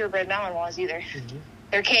dogs aren't purebred Malinois either. Mm-hmm.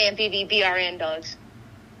 They're KMPV BRN dogs.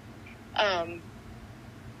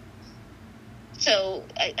 So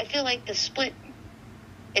I feel like the split,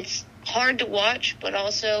 it's hard to watch, but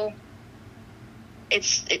also it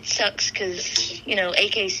sucks because,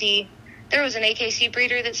 AKC, there was an AKC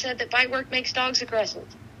breeder that said that bite work makes dogs aggressive.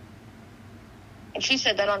 And she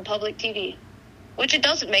said that on public TV, which it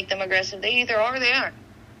doesn't make them aggressive. They either are or they aren't.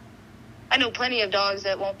 I know plenty of dogs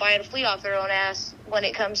that won't bite a flea off their own ass when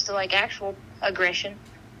it comes to, actual aggression,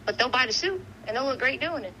 but they'll bite a suit, and they'll look great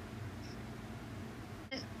doing it.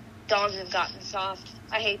 Dogs have gotten soft.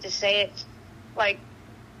 I hate to say it. Like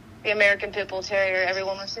the American Pit Bull Terrier,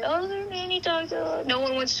 everyone will say, oh, they're nanny dogs. Oh. No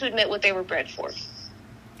one wants to admit what they were bred for.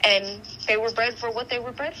 And they were bred for what they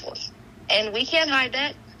were bred for. And we can't hide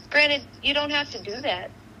that. Granted, you don't have to do that.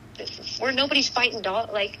 Nobody's fighting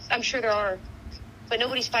dogs. I'm sure there are. But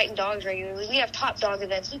nobody's fighting dogs regularly. We have top dog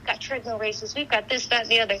events. We've got treadmill races. We've got this, that, and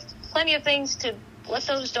the other. Plenty of things to let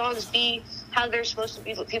those dogs be how they're supposed to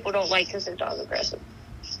be, but people don't like because they're dog aggressive.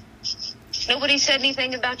 Nobody said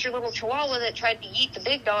anything about your little chihuahua that tried to eat the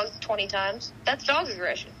big dog 20 times. That's dog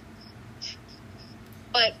aggression.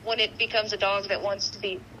 But when it becomes a dog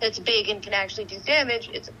that's big and can actually do damage,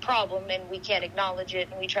 it's a problem, and we can't acknowledge it,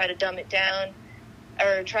 and we try to dumb it down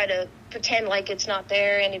or try to pretend like it's not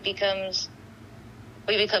there, and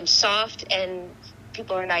we become soft, and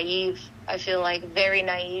people are naive. I feel like very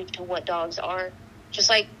naive to what dogs are. Just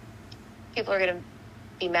like people are going to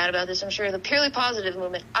be mad about this, I'm sure. The purely positive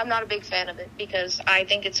movement, I'm not a big fan of it because I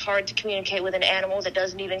think it's hard to communicate with an animal that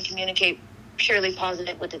doesn't even communicate purely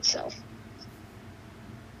positive with itself.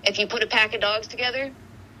 If you put a pack of dogs together,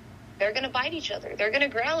 they're going to bite each other. They're going to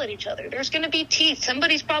growl at each other. There's going to be teeth.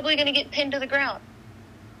 Somebody's probably going to get pinned to the ground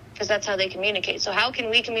because that's how they communicate. So how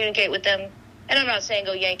can we communicate with them? And I'm not saying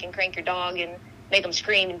go yank and crank your dog and make them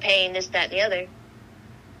scream in pain, this, that, and the other.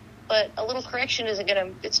 But a little correction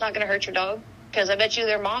it's not going to hurt your dog. Because I bet you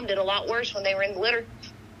their mom did a lot worse when they were in the litter.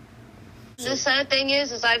 The sad thing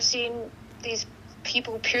is I've seen these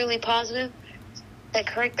people purely positive that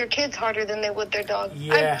correct their kids harder than they would their dog.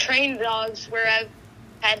 Yeah. I've trained dogs where I've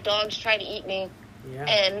had dogs try to eat me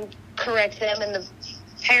and correct them, and the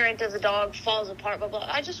parent of the dog falls apart, blah, blah.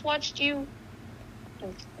 I just watched you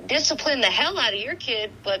discipline the hell out of your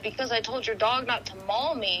kid, but because I told your dog not to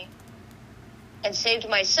maul me and saved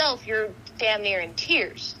myself, you're damn near in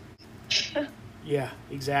tears. Yeah,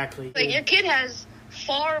 exactly. Your kid has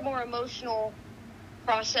far more emotional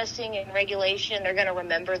processing and regulation. They're going to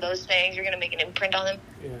remember those things. You're going to make an imprint on them.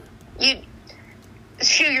 Yeah. You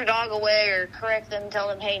shoo your dog away or correct them, tell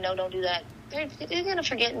them, hey, no, don't do that. They're going to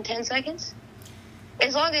forget in 10 seconds.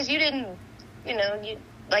 As long as you didn't,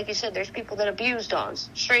 like you said, there's people that abuse dogs,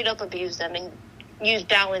 straight up abuse them and use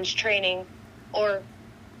balance training or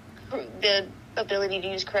the ability to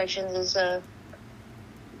use corrections as a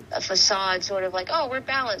facade, sort of like, oh, we're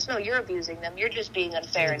balanced. No, you're abusing them. You're just being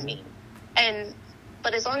unfair and mean.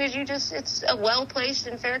 But as long as it's a well-placed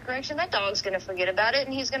and fair correction, that dog's going to forget about it,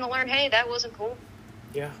 and he's going to learn, hey, that wasn't cool.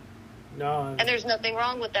 Yeah. No. And there's nothing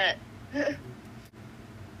wrong with that.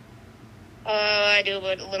 I do a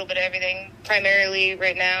little bit of everything. Primarily,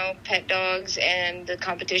 right now, pet dogs and the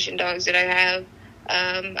competition dogs that I have.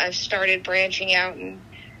 I've started branching out and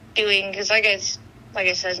doing, because like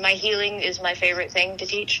I said, my healing is my favorite thing to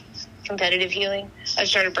teach, competitive healing. I've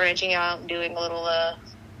started branching out and doing a little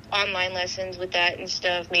online lessons with that and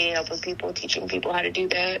stuff, meeting up with people, teaching people how to do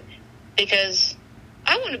that, because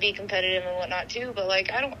I want to be competitive and whatnot too, but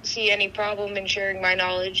I don't see any problem in sharing my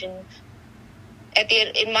knowledge. And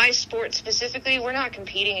in my sport specifically, we're not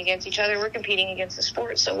competing against each other, we're competing against the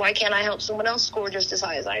sport, so why can't I help someone else score just as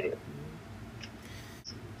high as I do?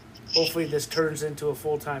 Hopefully this turns into a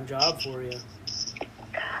full-time job for you.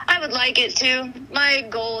 I would like it to. My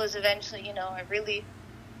goal is eventually, I really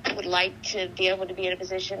would like to be able to be in a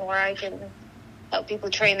position where I can help people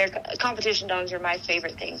train their competition dogs are my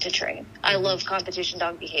favorite thing to train. I love competition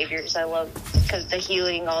dog behaviors. I love because the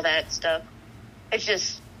heeling, all that stuff. It's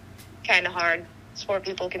just kind of hard. Sport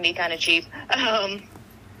people can be kind of cheap.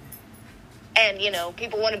 And, you know,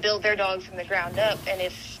 people want to build their dog from the ground up. And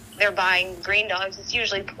if they're buying green dogs, it's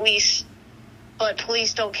usually police. But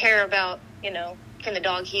police don't care about, you know, can the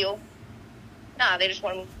dog heel? Nah, they just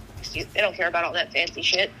want to, they don't care about all that fancy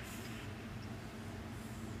shit.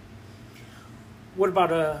 What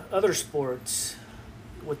about other sports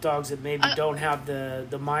with dogs that maybe don't have the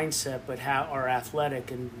mindset but are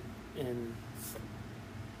athletic and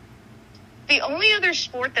the only other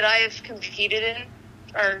sport that I have competed in,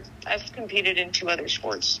 or I've competed in 2 other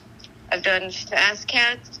sports. I've done fast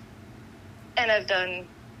cats and I've done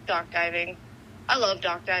dock diving. I love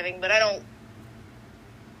dock diving, but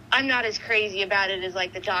I'm not as crazy about it as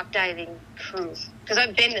like the dock diving crew. Because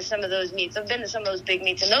I've been to some of those meets. I've been to some of those big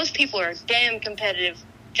meets. And those people are damn competitive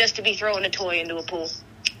just to be throwing a toy into a pool.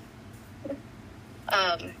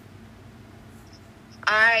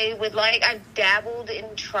 I've dabbled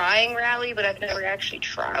in trying rally, but I've never actually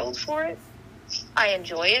trialed for it. I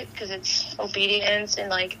enjoy it because it's obedience and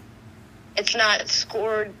like, it's not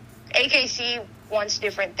scored. AKC wants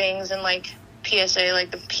different things and like PSA,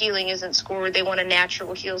 like the heeling isn't scored. They want a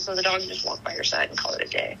natural heel, so the dog just walk by your side and call it a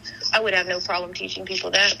day. I would have no problem teaching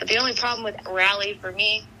people that. But the only problem with rally for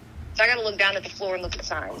me is I got to look down at the floor and look at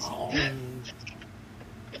signs.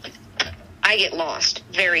 I get lost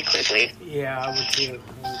very quickly. Yeah, I would too.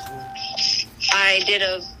 I did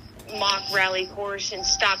a mock rally course and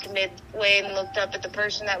stopped midway and looked up at the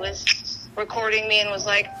person that was recording me and was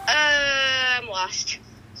like, I'm lost.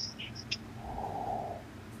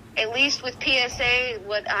 At least with PSA,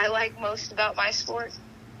 what I like most about my sport,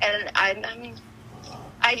 and I mean,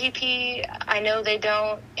 IGP, I know they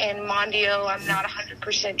don't, and Mondio, I'm not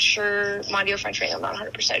 100% sure. Mondio French Training, I'm not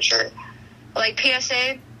 100% sure. But like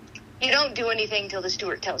PSA, you don't do anything till the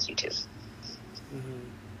steward tells you to. Mm-hmm.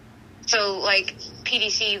 So, like,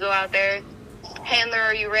 PDC, you go out there, handler,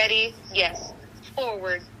 are you ready? Yes.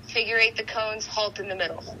 Forward, figure 8 the cones, halt in the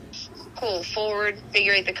middle. Cool, forward,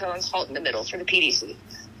 figure 8 the cones, halt in the middle for the PDC.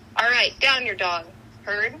 All right, down your dog.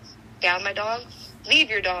 Heard? Down my dog. Leave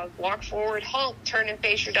your dog. Walk forward, halt, turn and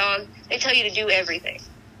face your dog. They tell you to do everything.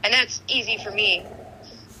 And that's easy for me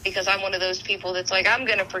because I'm one of those people that's like, I'm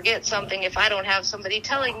going to forget something if I don't have somebody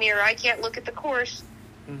telling me or I can't look at the course.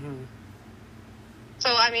 Mm-hmm. So,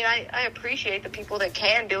 I mean, I appreciate the people that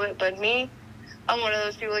can do it, but me, I'm one of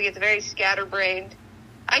those people that gets very scatterbrained.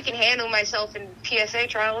 I can handle myself in PSA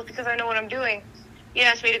trials because I know what I'm doing. You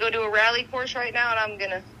asked me to go do a rally course right now, and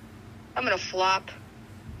I'm gonna flop.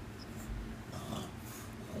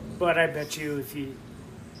 But I bet you if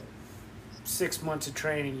 6 months of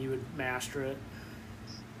training, you would master it.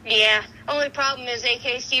 Yeah. Only problem is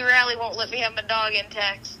AKC Rally won't let me have my dog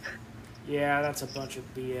intact. Yeah, that's a bunch of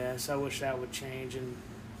BS. I wish that would change, and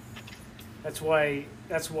that's why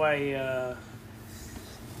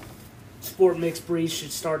sport mixed breeds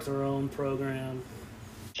should start their own program.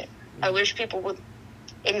 I wish people would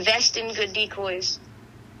invest in good decoys.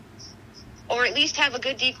 Or at least have a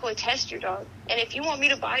good decoy test your dog. And if you want me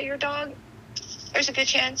to buy your dog, there's a good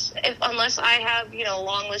chance, unless I have, a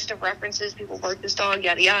long list of references, people work this dog,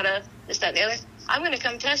 yada, yada, this, that, and the other, I'm going to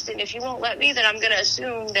come test it. And if you won't let me, then I'm going to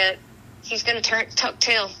assume that he's going to tuck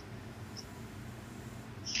tail.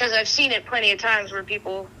 Because I've seen it plenty of times where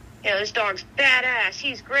people, this dog's badass,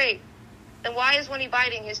 he's great. Then why is when he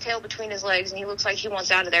biting his tail between his legs and he looks like he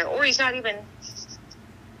wants out of there? Or he's not even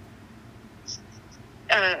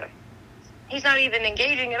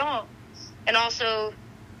engaging at all. And also,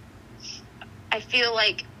 I feel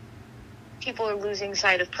like people are losing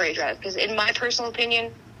sight of prey drive. Because in my personal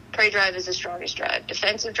opinion, prey drive is the strongest drive.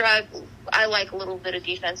 Defensive drive, I like a little bit of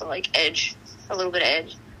defense. I like edge, a little bit of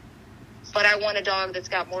edge. But I want a dog that's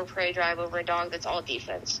got more prey drive over a dog that's all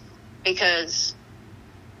defense. Because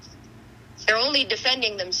they're only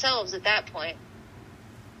defending themselves at that point.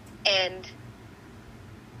 And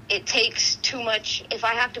it takes too much. If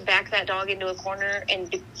I have to back that dog into a corner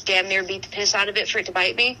and damn near beat the piss out of it for it to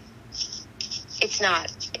bite me, it's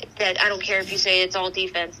not. That I don't care if you say it's all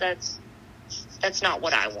defense. That's not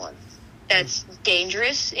what I want. That's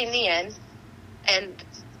dangerous in the end. And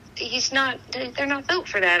they're not built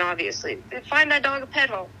for that, obviously. Find that dog a pet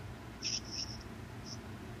home.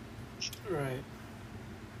 Right.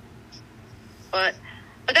 But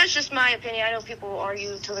that's just my opinion. I know people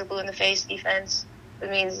argue till they're blue in the face, defense. It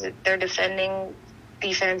means that they're defending.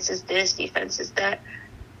 Defense is this, defense is that.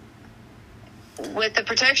 With the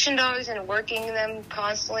protection dogs and working them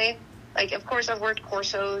constantly, like, of course, I've worked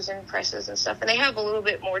corsos and presses and stuff, and they have a little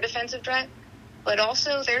bit more defensive drive. But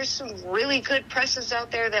also, there's some really good presses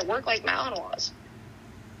out there that work like Malinois.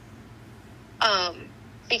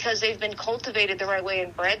 Because they've been cultivated the right way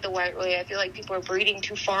and bred the right way. I feel like people are breeding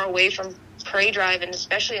too far away from prey drive, and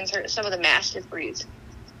especially in some of the Mastiff breeds.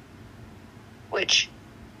 Which,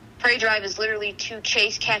 prey drive is literally to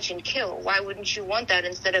chase, catch, and kill. Why wouldn't you want that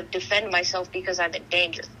instead of defend myself because I'm in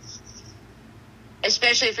danger?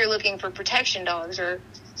 Especially if you're looking for protection dogs or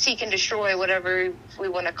seek and destroy, whatever we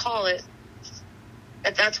want to call it.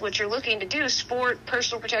 That's what you're looking to do, sport,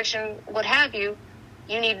 personal protection, what have you.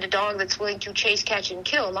 You need a dog that's willing to chase, catch, and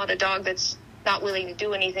kill, not a dog that's not willing to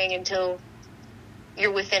do anything until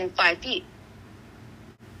you're within 5 feet.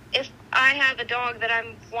 If I have a dog that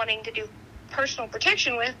I'm wanting to do personal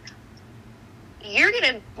protection with, you're going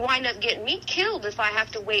to wind up getting me killed if I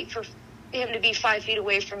have to wait for him to be 5 feet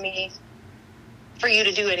away from me for you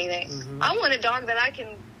to do anything. Mm-hmm. I want a dog that I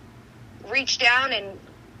can reach down and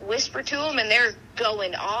whisper to them and they're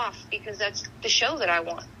going off because that's the show that I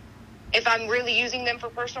want. If I'm really using them for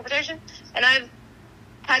personal protection, and I've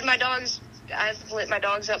lit my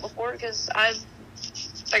dogs up before because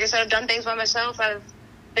like I said, I've done things by myself. I've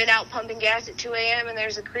been out pumping gas at 2 a.m. and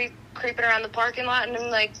there's a creeping around the parking lot, and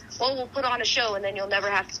I'm like, well, we'll put on a show and then you'll never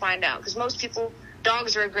have to find out. Because most people,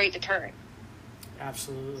 dogs are a great deterrent.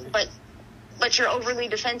 Absolutely. But your overly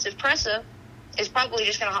defensive Pressa is probably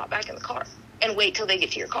just going to hop back in the car and wait till they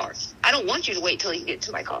get to your car. I don't want you to wait till you get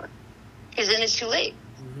to my car because then it's too late.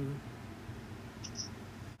 Mm-hmm.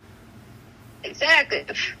 Exactly.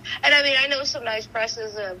 And I mean, I know some nice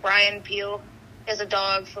presses. Brian Peel is a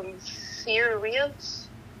dog from Sierra Rios.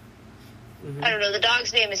 Mm-hmm. I don't know. The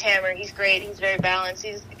dog's name is Hammer. He's great. He's very balanced.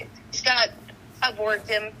 I've worked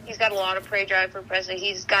him. He's got a lot of prey drive for Pressa.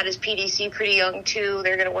 He's got his PDC pretty young, too.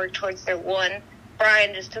 They're going to work towards their 1.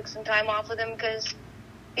 Brian just took some time off with him because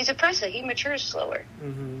he's a Pressa. He matures slower.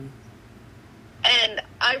 Mm-hmm. And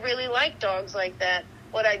I really like dogs like that.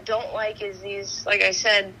 What I don't like is these, like I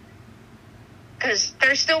said, because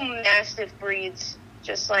they're still Mastiff breeds,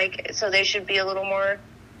 so they should be a little more,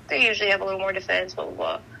 they usually have a little more defense, blah, blah,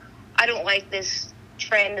 blah. I don't like this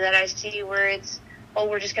trend that I see where it's,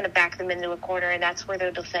 we're just going to back them into a corner and that's where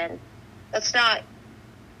they'll defend. That's not,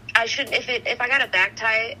 if I got to back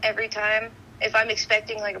tie every time, if I'm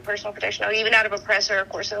expecting like a personal protection, or even out of a press or a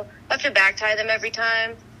Corso, if I have to back tie them every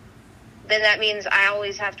time, then that means I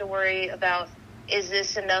always have to worry about, is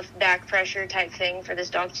this enough back pressure type thing for this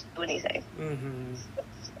dog to do anything? Mm-hmm.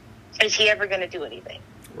 Is he ever going to do anything?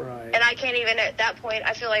 Right. And I can't even, at that point,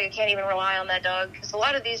 I feel like I can't even rely on that dog because a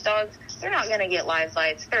lot of these dogs, they're not going to get live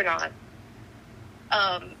bites. They're not.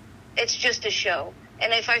 It's just a show.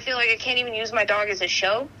 And if I feel like I can't even use my dog as a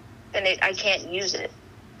show, then I can't use it.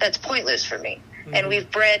 That's pointless for me. Mm-hmm.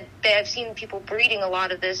 And I've seen people breeding a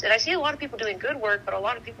lot of this, and I see a lot of people doing good work, but a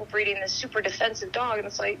lot of people breeding this super defensive dog, and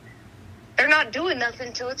it's like, they're not doing nothing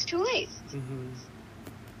until it's too late. Mm-hmm.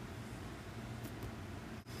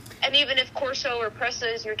 And even if Corso or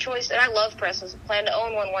Pressa is your choice, and I love Pressas, I plan to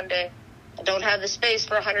own one day. I don't have the space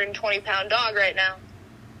for a 120-pound dog right now.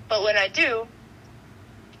 But when I do,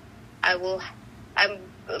 I'm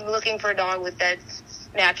looking for a dog that's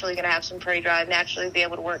naturally going to have some prey drive, naturally be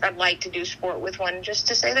able to work. I'd like to do sport with one just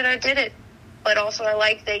to say that I did it. But also I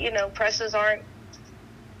like that, Pressas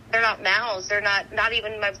they're not mouths. They're not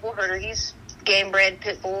even my bull herder. He's game bred,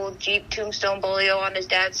 pit bull, Jeep, Tombstone, Bolio on his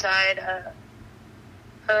dad's side.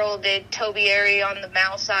 Earl did Topiary on the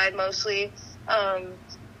Mal side mostly.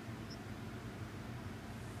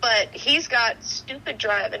 But he's got stupid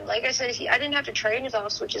drive. And like I said, I didn't have to train his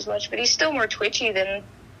off switch as much, but he's still more twitchy than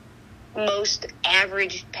most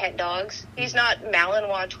average pet dogs. He's not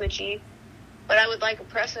Malinois twitchy. But I would like a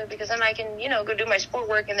Pressa because then I can, go do my sport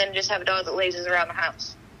work and then just have a dog that lazes around the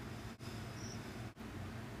house.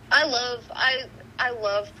 I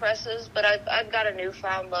love Pressas, but I've got a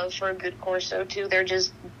newfound love for a good Corso too. They're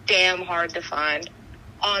just damn hard to find.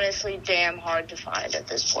 Honestly, damn hard to find at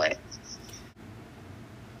this point.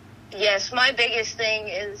 Yes, my biggest thing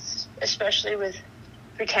is, especially with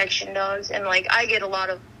protection dogs, and I get a lot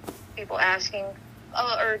of people asking,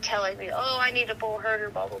 or telling me, I need a bull herder,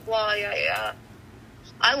 blah, blah, blah, yeah.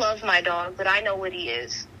 I love my dog, but I know what he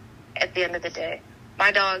is at the end of the day.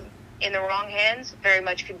 My dog, in the wrong hands, very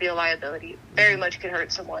much could be a liability, very much could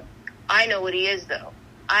hurt someone. I know what he is, though.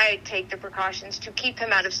 I take the precautions to keep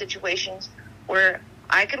him out of situations where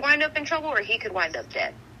I could wind up in trouble or he could wind up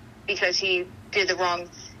dead because he did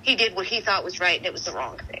what he thought was right and it was the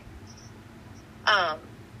wrong thing.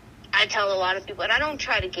 I tell a lot of people, and I don't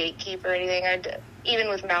try to gatekeep or anything. Even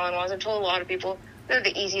with Malinois, I've told a lot of people they're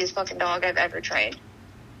the easiest fucking dog I've ever trained.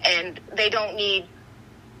 And they don't need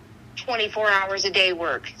 24 hours a day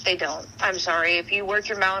work. They don't. I'm sorry. If you work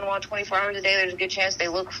your Malinois 24 hours a day, there's a good chance they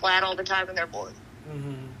look flat all the time and they're bored.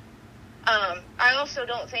 Mm-hmm. I also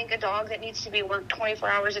don't think a dog that needs to be worked 24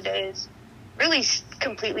 hours a day is really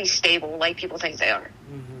completely stable like people think they are.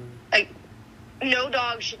 Mm-hmm. Like, no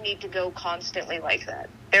dog should need to go constantly like that.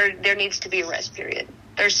 There needs to be a rest period.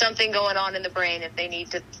 There's something going on in the brain if they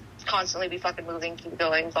need to constantly be fucking moving, keep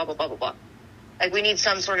going, blah, blah, blah, blah, blah. Like, we need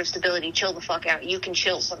some sort of stability. Chill the fuck out. You can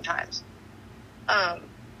chill sometimes. Like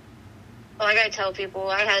I tell people,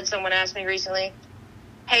 I had someone ask me recently,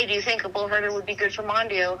 hey, do you think a bull herder would be good for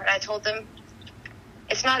Mondio? And I told them,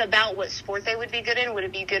 it's not about what sport they would be good in. Would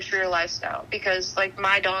it be good for your lifestyle? Because, like,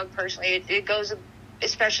 my dog, personally, it goes,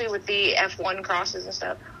 especially with the F1 crosses and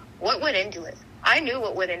stuff, what went into it? I knew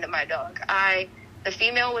what went into my dog. The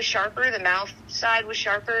female was sharper, the mouth side was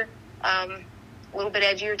sharper, a little bit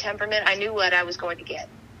edgier temperament. I knew what I was going to get,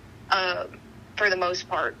 for the most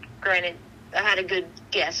part. Granted, I had a good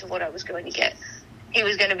guess of what I was going to get. He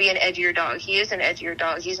was going to be an edgier dog. He is an edgier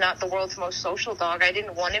dog. He's not the world's most social dog. I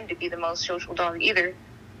didn't want him to be the most social dog either.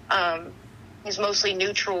 He's mostly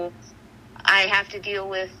neutral. I have to deal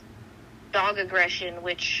with dog aggression,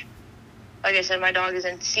 which, like I said, my dog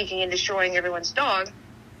isn't seeking and destroying everyone's dog.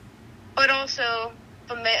 But also,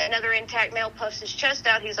 if another intact male puffs his chest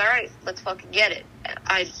out, he's all right, let's fucking get it.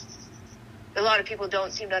 A lot of people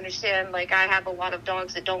don't seem to understand, like, I have a lot of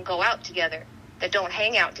dogs that don't go out together, that don't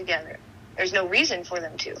hang out together. There's no reason for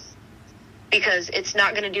them to, because it's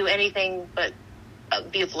not going to do anything but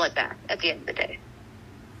be a bloodbath at the end of the day.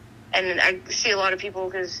 And I see a lot of people,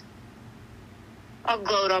 because I'll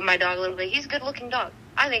gloat on my dog a little bit. He's a good-looking dog.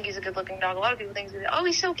 I think he's a good-looking dog. A lot of people think, oh,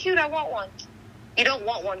 he's so cute, I want one. You don't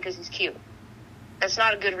want one because he's cute. That's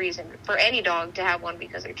not a good reason for any dog to have one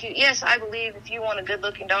because they're cute. Yes, I believe if you want a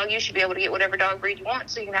good-looking dog, you should be able to get whatever dog breed you want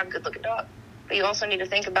so you can have a good-looking dog. But you also need to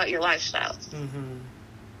think about your lifestyle. Mm-hmm.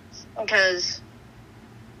 Because,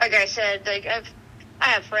 like I said, like I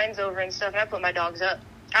have friends over and stuff, and I put my dogs up.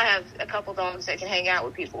 I have a couple dogs that can hang out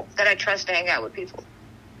with people, that I trust to hang out with people.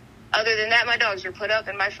 Other than that, my dogs are put up,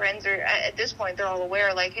 and my friends are, at this point, they're all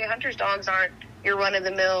aware, like, hey, Hunter's dogs aren't your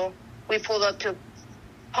run-of-the-mill. We pulled up to a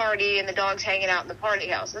party, and the dog's hanging out in the party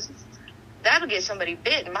house. That'll get somebody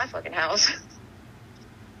bit in my fucking house.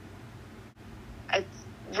 I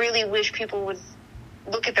really wish people would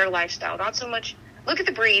look at their lifestyle. Not so much look at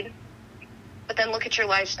the breed, but then look at your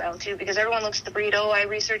lifestyle, too, because everyone looks at the breed, oh, I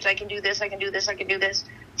researched, I can do this, I can do this, I can do this.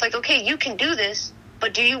 It's like, okay, you can do this,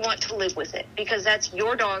 but do you want to live with it? Because that's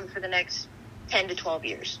your dog for the next 10 to 12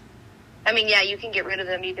 years. I mean, yeah, you can get rid of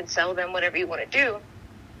them, you can sell them, whatever you want to do,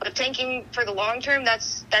 but thinking for the long term,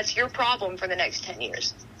 that's your problem for the next 10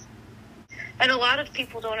 years. And a lot of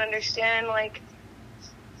people don't understand, like,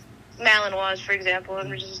 Malinois, for example.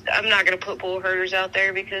 I'm not going to put bull herders out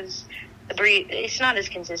there because the breed, it's not as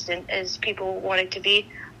consistent as people want it to be.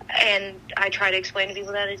 And I try to explain to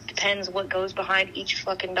people that it depends what goes behind each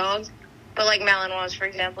fucking dog. But like Malinois, for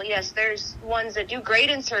example, yes, there's ones that do great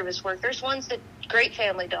in service work. There's ones that great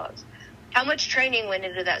family dogs. How much training went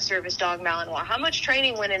into that service dog Malinois? How much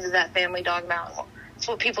training went into that family dog Malinois? That's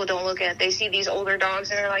what people don't look at. They see these older dogs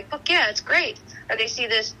and they're like, fuck yeah, it's great. Or they see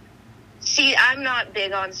this. See, I'm not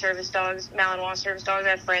big on service dogs, Malinois service dogs.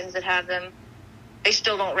 I have friends that have them. They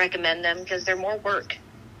still don't recommend them because they're more work.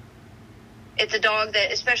 It's a dog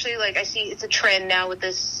that, especially like I see, it's a trend now with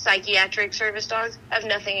this psychiatric service dogs. I have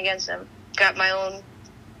nothing against them. Got my own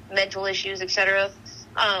mental issues, etc.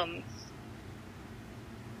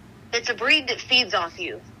 It's a breed that feeds off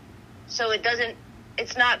you. So it doesn't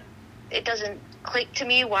click to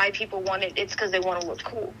me why people want it. It's because they want to look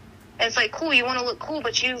cool. And it's like, cool, you want to look cool,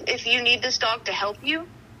 but if you need this dog to help you,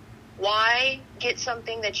 why get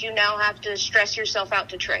something that you now have to stress yourself out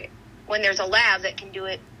to train when there's a lab that can do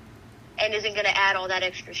it and isn't going to add all that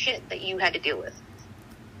extra shit that you had to deal with?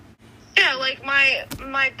 Yeah, like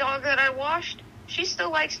my dog that I washed, she still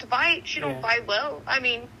likes to bite. She don't bite well. I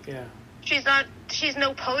mean, she's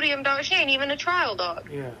no podium dog. She ain't even a trial dog.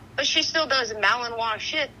 Yeah. But she still does Malinois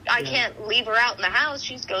shit. I can't leave her out in the house.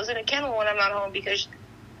 She goes in a kennel when I'm not home because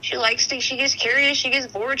she gets curious, she gets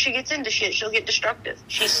bored, she gets into shit, she'll get destructive.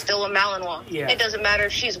 She's still a Malinois. Yeah. It doesn't matter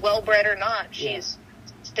if she's well-bred or not. She's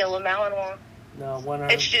still a Malinois. No,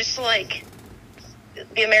 it's just like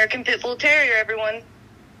the American Pit Bull Terrier, everyone.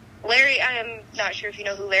 Larry, I am not sure if you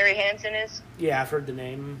know who Larry Hansen is. Yeah, I've heard the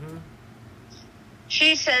name. Mm-hmm.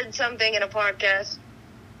 She said something in a podcast,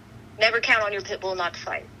 never count on your pit bull not to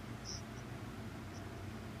fight.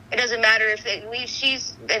 It doesn't matter if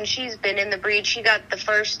she's been in the breed. She got the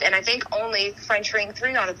first and I think only French Ring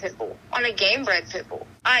 3 on a pit bull, on a game bred pit bull.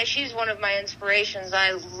 She's one of my inspirations.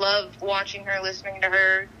 I love watching her, listening to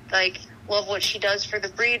her, love what she does for the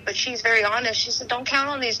breed, but she's very honest. She said, don't count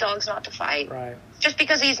on these dogs not to fight. Right. Just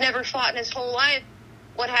because he's never fought in his whole life,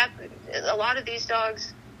 what happened? A lot of these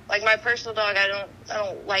dogs, like my personal dog, I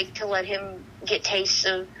don't like to let him get tastes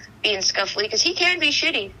of being scuffly because he can be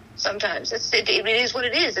shitty. Sometimes it is what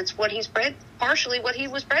it is. It's what he's bred, partially what he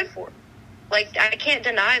was bred for. I can't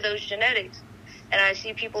deny those genetics. And I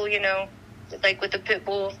see people, with the pit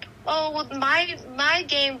bull. Oh, well, my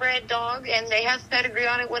game bred dog, and they have pedigree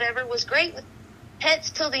on it, whatever, was great with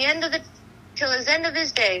pets till his end of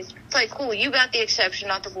his days. It's cool, you got the exception,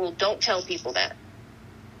 not the rule. Don't tell people that.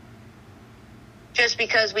 Just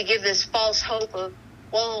because we give this false hope of,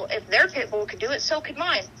 well, if their pit bull could do it, so could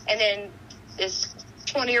mine. And then this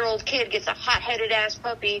 20-year-old kid gets a hot-headed ass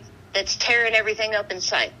puppy that's tearing everything up in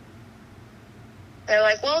sight. They're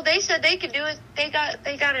like, well, they said they could do it. They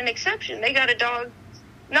got an exception. They got a dog,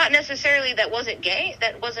 not necessarily that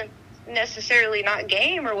wasn't necessarily not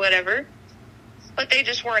game or whatever, but they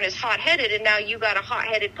just weren't as hot-headed. And now you got a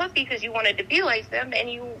hot-headed puppy because you wanted to be like them,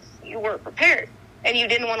 and you weren't prepared, and you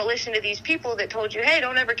didn't want to listen to these people that told you, hey,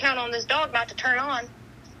 don't ever count on this dog not to turn on.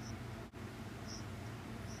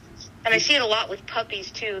 And I see it a lot with puppies,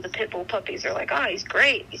 too. The pit bull puppies are like, oh, he's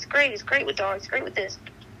great. He's great. He's great with dogs. He's great with this.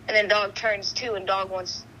 And then dog turns 2 and dog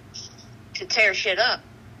wants to tear shit up.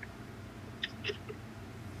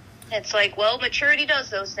 It's like, well, maturity does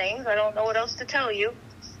those things. I don't know what else to tell you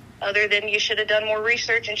other than you should have done more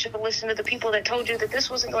research and should have listened to the people that told you that this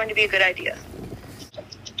wasn't going to be a good idea.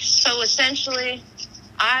 So essentially,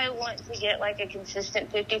 I want to get a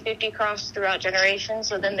consistent 50-50 cross throughout generations,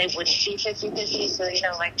 so then they wouldn't be 50-50. So,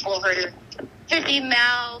 bull herder, 50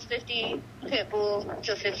 Mal, 50 pit bull,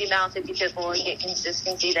 to 50 Mal, 50 pit bull, and get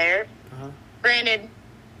consistency there. Uh-huh. Granted,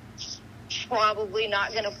 probably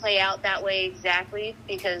not going to play out that way exactly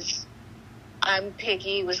because I'm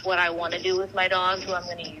picky with what I want to do with my dog, who I'm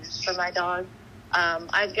going to use for my dog.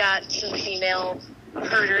 I've got some female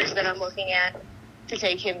herders that I'm looking at to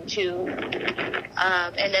take him to,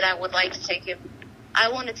 and then I would like to take him. I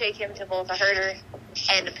want to take him to both a herder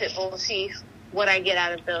and a pit bull to see what I get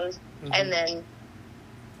out of those, and then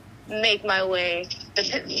make my way. The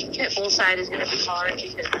pit bull side is going to be hard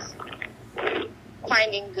because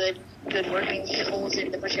finding good working pit bulls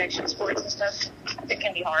in the protection sports and stuff, it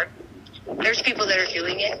can be hard. There's people that are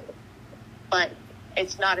doing it, but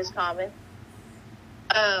it's not as common.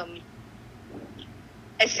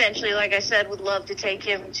 Essentially, like I said, would love to take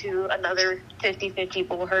him to another 50-50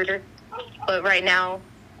 bull herder. But right now,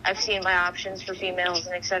 I've seen my options for females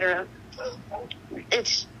and et cetera.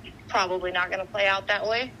 It's probably not going to play out that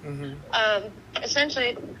way.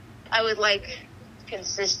 Essentially, I would like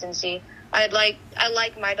consistency. I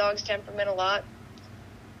like my dog's temperament a lot,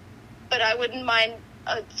 but I wouldn't mind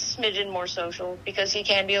a smidgen more social because he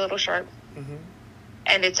can be a little sharp,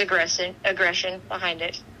 and it's aggression behind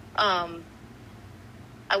it.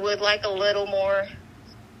 I would like a little more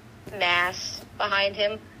mass behind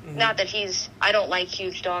him. Not that I don't like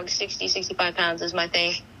huge dogs. 60, 65 pounds is my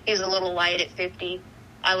thing. He's a little light at 50.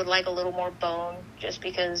 I would like a little more bone just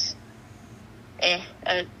because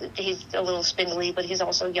he's a little spindly, but he's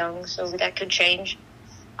also young, so that could change.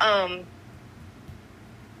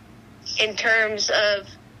 In terms of,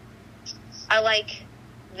 I like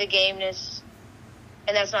the gameness,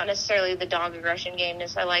 and that's not necessarily the dog aggression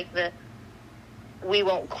gameness. I like the we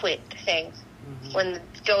won't quit thing. When the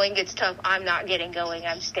going gets tough, I'm not getting going.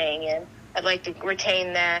 I'm staying in. I'd like to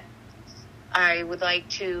retain that. I would like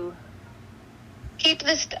to keep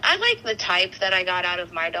this. I like the type that I got out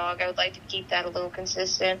of my dog. I would like to keep that a little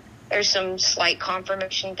consistent. There's some slight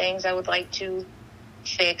conformation things I would like to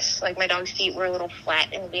fix. Like my dog's feet were a little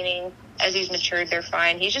flat and leaning. As he's matured, they're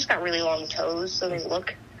fine. He's just got really long toes, so they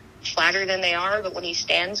flatter than they are, but when he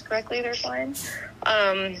stands correctly, they're fine.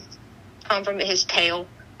 From his tail.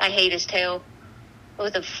 I hate his tail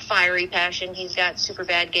with a fiery passion. He's got super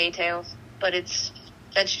bad gay tail, but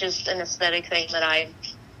that's just an aesthetic thing that I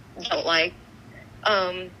don't like.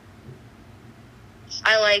 I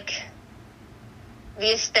like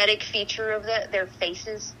the aesthetic feature of their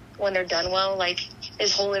faces when they're done well. Like,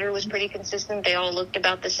 his whole litter was pretty consistent. They all looked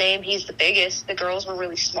about the same. He's the biggest. The girls were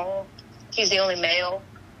really small. He's the only male.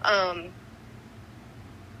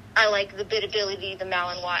 I like the bitability the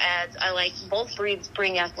Malinois adds. I like both breeds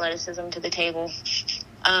bring athleticism to the table.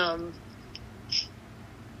 I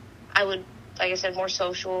would, like I said, more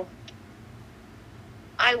social.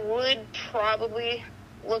 I would probably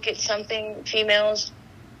look at something females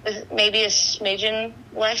with maybe a smidgen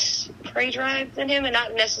less prey drive than him, and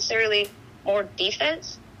not necessarily more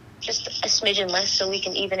defense, just a smidgen less so we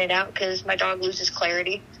can even it out, because my dog loses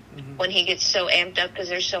clarity when he gets so amped up because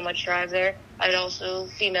there's so much drive there. I'd also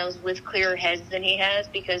females with clearer heads than he has,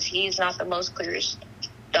 because he's not the most clearest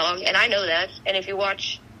dog, and I know that. And if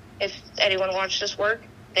anyone watched us work,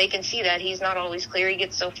 they can see that he's not always clear. He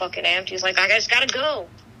gets so fucking amped. He's like, I just gotta go.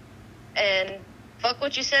 And fuck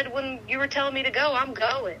what you said when you were telling me to go. I'm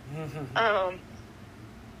going.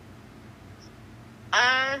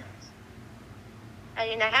 I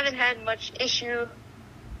mean, I haven't had much issue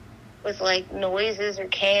with like noises or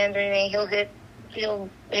cans or anything. He'll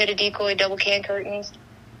hit a decoy, double can curtains.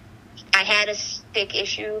 I had a stick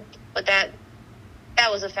issue, but that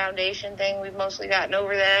was a foundation thing. We've mostly gotten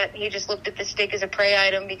over that. He just looked at the stick as a prey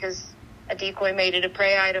item because a decoy made it a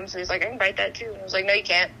prey item. So he's like, I can bite that too. And I was like, no, you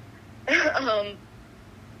can't.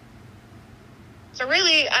 So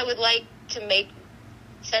really, I would like to make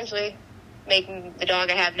the dog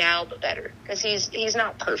I have now, but better, because he's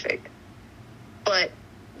not perfect, but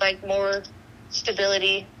like more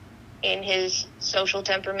stability in his social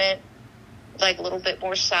temperament, like a little bit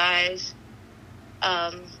more size.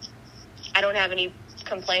 I don't have any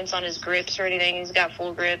complaints on his grips or anything. He's got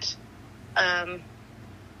full grips. I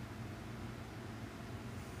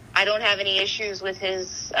don't have any issues with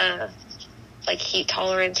his like heat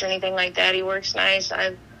tolerance or anything like that. He works nice.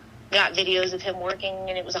 I've got videos of him working,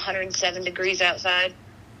 and it was 107 degrees outside.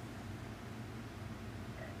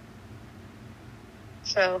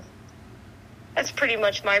 So that's pretty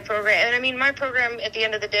much my program. And I mean, my program, at the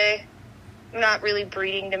end of the day, I'm not really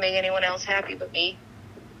breeding to make anyone else happy but me.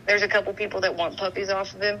 There's a couple people that want puppies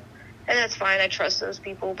off of him, and that's fine. I trust those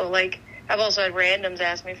people. But like, I've also had randoms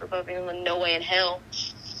ask me for puppies. I'm like, no way in hell.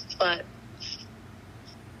 But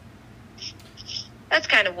that's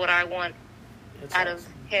kind of what I want out of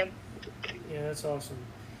him. Yeah, that's awesome.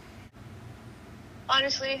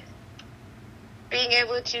 Honestly, being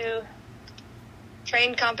able to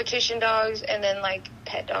train competition dogs and then like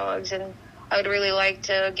pet dogs, and I would really like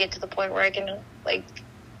to get to the point where I can like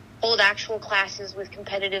hold actual classes with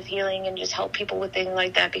competitive healing and just help people with things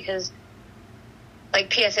like that, because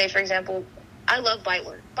like PSA, for example, I love bite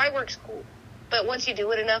work. Bite work's cool, but once you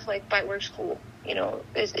do it enough, like bite work's cool. You know,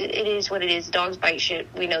 it is what it is. Dogs bite shit.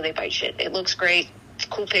 We know they bite shit. It looks great. It's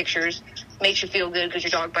cool pictures. Makes you feel good because your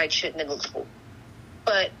dog bites shit and it looks cool.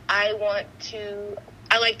 But I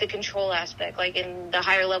like the control aspect, like in the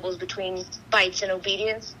higher levels between bites and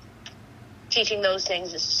obedience. Teaching those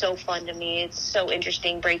things is so fun to me. It's so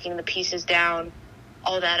interesting, breaking the pieces down,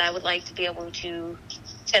 all that. I would like to be able to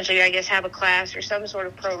essentially, I guess, have a class or some sort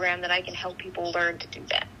of program that I can help people learn to do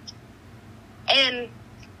that. And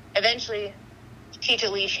eventually teach a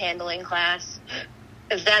leash handling class,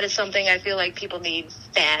 because that is something I feel like people need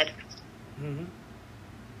bad.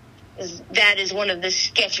 That is one of the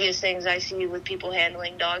sketchiest things I see with people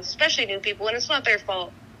handling dogs, especially new people, and it's not their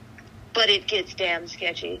fault, but it gets damn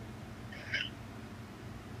sketchy.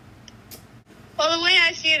 Well, the way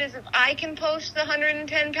I see it is, if I can post the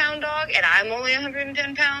 110-pound dog, and I'm only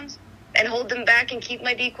 110 pounds, and hold them back and keep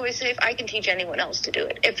my decoy safe, I can teach anyone else to do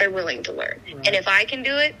it if they're willing to learn. Right. And if I can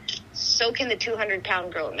do it, so can the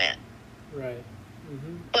 200-pound grown man. Right.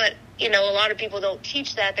 But, you know, a lot of people don't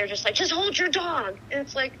teach that. They're just like, just hold your dog. And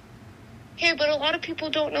it's like, okay, but a lot of people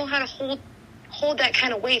don't know how to hold that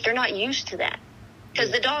kind of weight. They're not used to that,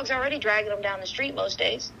 because the dog's already dragging them down the street most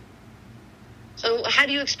days. So how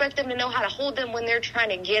do you expect them to know how to hold them when they're trying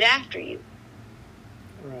to get after you?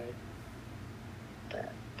 Right. But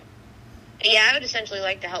yeah, I would essentially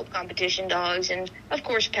like to help competition dogs and, of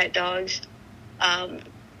course, pet dogs.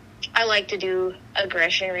 I like to do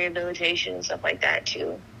aggression rehabilitation and stuff like that,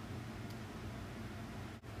 too.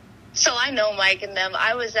 So I know Mike and them.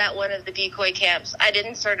 I was at one of the decoy camps. I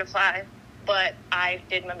didn't certify, but I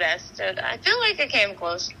did my best. And I feel like I came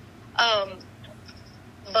close.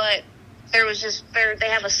 But they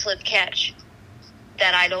have a slip catch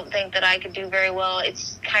that I don't think that I could do very well.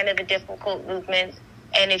 It's kind of a difficult movement,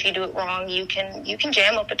 and if you do it wrong, you can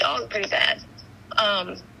jam up a dog pretty bad.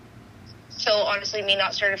 So honestly, me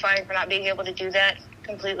not certifying for not being able to do that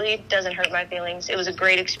completely doesn't hurt my feelings. It was a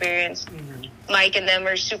great experience. Mike and them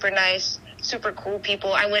are super nice, super cool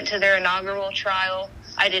people. I went to their inaugural trial.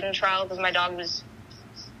 I didn't trial because my dog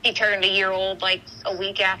he turned a year old like a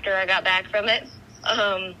week after I got back from it.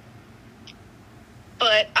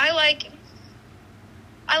 But I like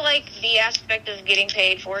the aspect of getting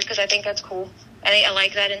paid for it, because I think that's cool. I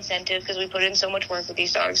like that incentive, because we put in so much work with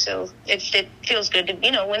these dogs, so it feels good to,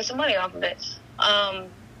 you know, win some money off of it.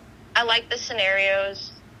 I like the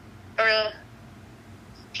scenarios, or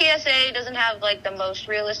PSA doesn't have, like, the most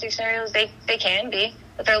realistic scenarios. They can be,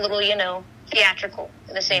 but they're a little, theatrical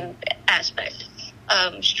in the same aspect.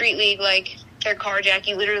 Street League, like, their carjack,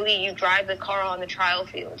 you drive the car on the trial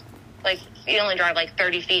field. Like, you only drive, like,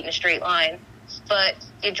 30 feet in a straight line. But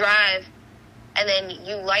you drive, and then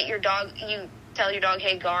you light your dog, you tell your dog,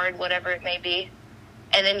 hey, guard, whatever it may be,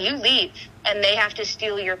 and then you leave, and they have to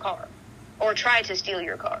steal your car, or try to steal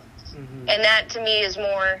your car. Mm-hmm. And that, to me, is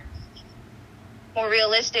more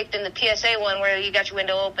realistic than the PSA one where you got your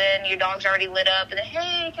window open, your dog's already lit up, and then,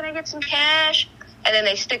 hey, can I get some cash? And then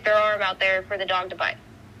they stick their arm out there for the dog to bite.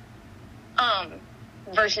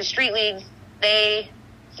 Versus Street League, they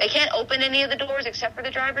can't open any of the doors except for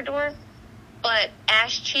the driver door, but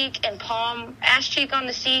ass cheek on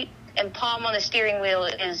the seat and palm on the steering wheel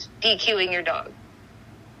is DQing your dog.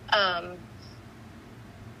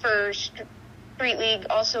 For Street League,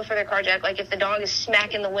 also for their carjack, like if the dog is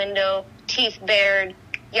smacking the window, teeth bared,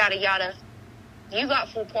 yada yada, you got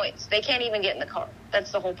full points. They can't even get in the car.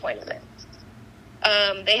 That's the whole point of it.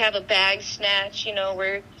 They have a bag snatch,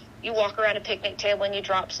 where you walk around a picnic table and you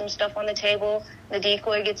drop some stuff on the table. The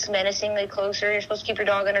decoy gets menacingly closer. You're supposed to keep your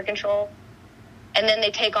dog under control. And then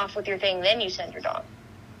they take off with your thing. Then you send your dog.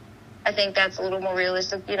 I think that's a little more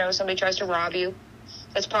realistic. Somebody tries to rob you.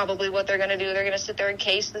 That's probably what they're going to do. They're going to sit there and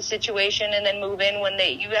case the situation and then move in when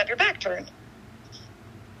you have your back turned.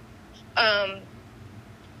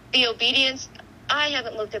 The obedience, I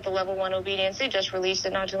haven't looked at the level 1 obedience. They just released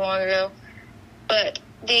it not too long ago. But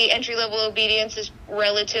the entry-level obedience is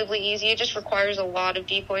relatively easy. It just requires a lot of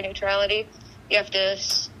decoy neutrality. You have to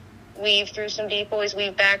weave through some decoys,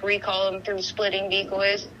 weave back, recall them through splitting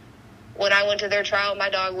decoys. When I went to their trial, my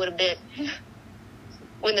dog would have bit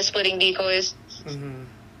when the splitting decoys. Mm-hmm.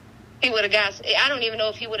 He would have got, I don't even know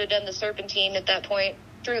if he would have done the serpentine at that point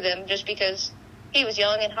through them, just because he was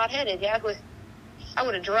young and hot-headed. Yeah, I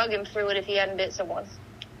would have drug him through it if he hadn't bit someone.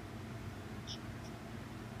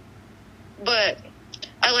 But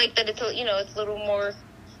I like that it's a little more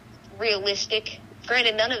realistic.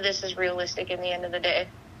 Granted, none of this is realistic in the end of the day.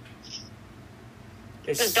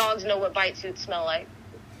 Because dogs know what bite suits smell like.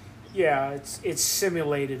 Yeah, it's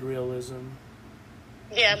simulated realism.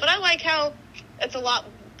 Yeah, but I like how it's a lot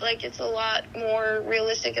more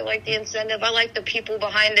realistic. I like the incentive. I like the people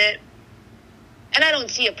behind it. And I don't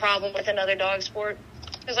see a problem with another dog sport.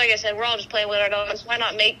 Because like I said, we're all just playing with our dogs. Why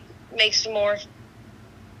not make some more?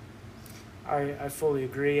 I fully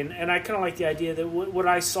agree. And I kind of like the idea that what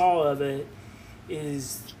I saw of it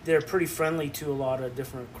is they're pretty friendly to a lot of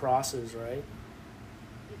different crosses, right?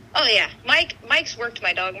 Oh, yeah. Mike's worked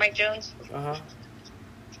my dog, Mike Jones. Uh-huh.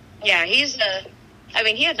 Yeah, he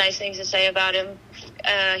had nice things to say about him.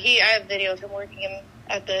 I have video of him working him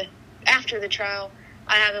after the trial.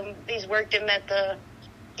 He's worked him at the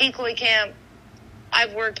decoy camp.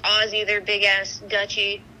 I've worked Ozzy, their big-ass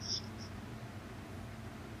Dutchie.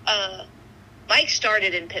 Mike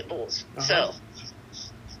started in pit bulls, so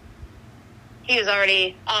he was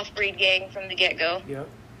already off-breed gang from the get-go. Yep.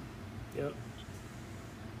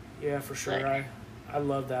 Yeah, for sure. I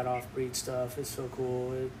love that off-breed stuff. It's so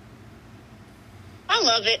cool. I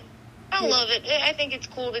love it. I think it's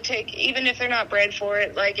cool to take, even if they're not bred for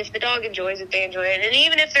it. Like, if the dog enjoys it, they enjoy it. And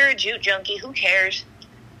even if they're a jute junkie, who cares?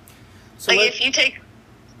 So if you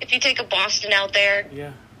take a Boston out there.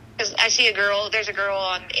 Yeah. Because I see there's a girl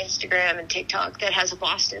on Instagram and TikTok that has a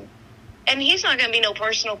Boston. And he's not going to be no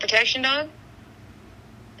personal protection dog.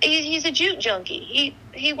 He's a jute junkie.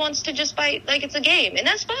 He wants to just bite like it's a game, and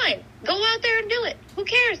that's fine. Go out there and do it. Who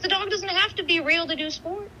cares? The dog doesn't have to be real to do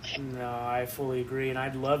sport. No, I fully agree, and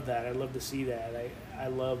I'd love that. I'd love to see that. I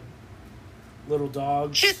love little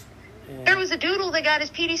dogs. Shit, there was a doodle that got his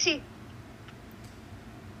PDC.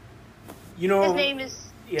 His name is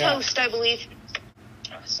Toast, I believe.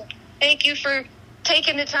 So, thank you for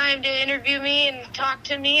taking the time to interview me and talk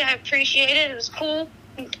to me. I appreciate it. It was cool.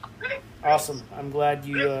 Awesome. I'm glad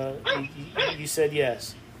you said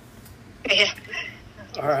yes. Yeah.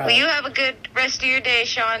 All right. Well, you have a good rest of your day,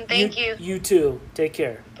 Sean. Thank you. You too. Take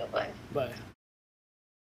care. Bye-bye. Bye.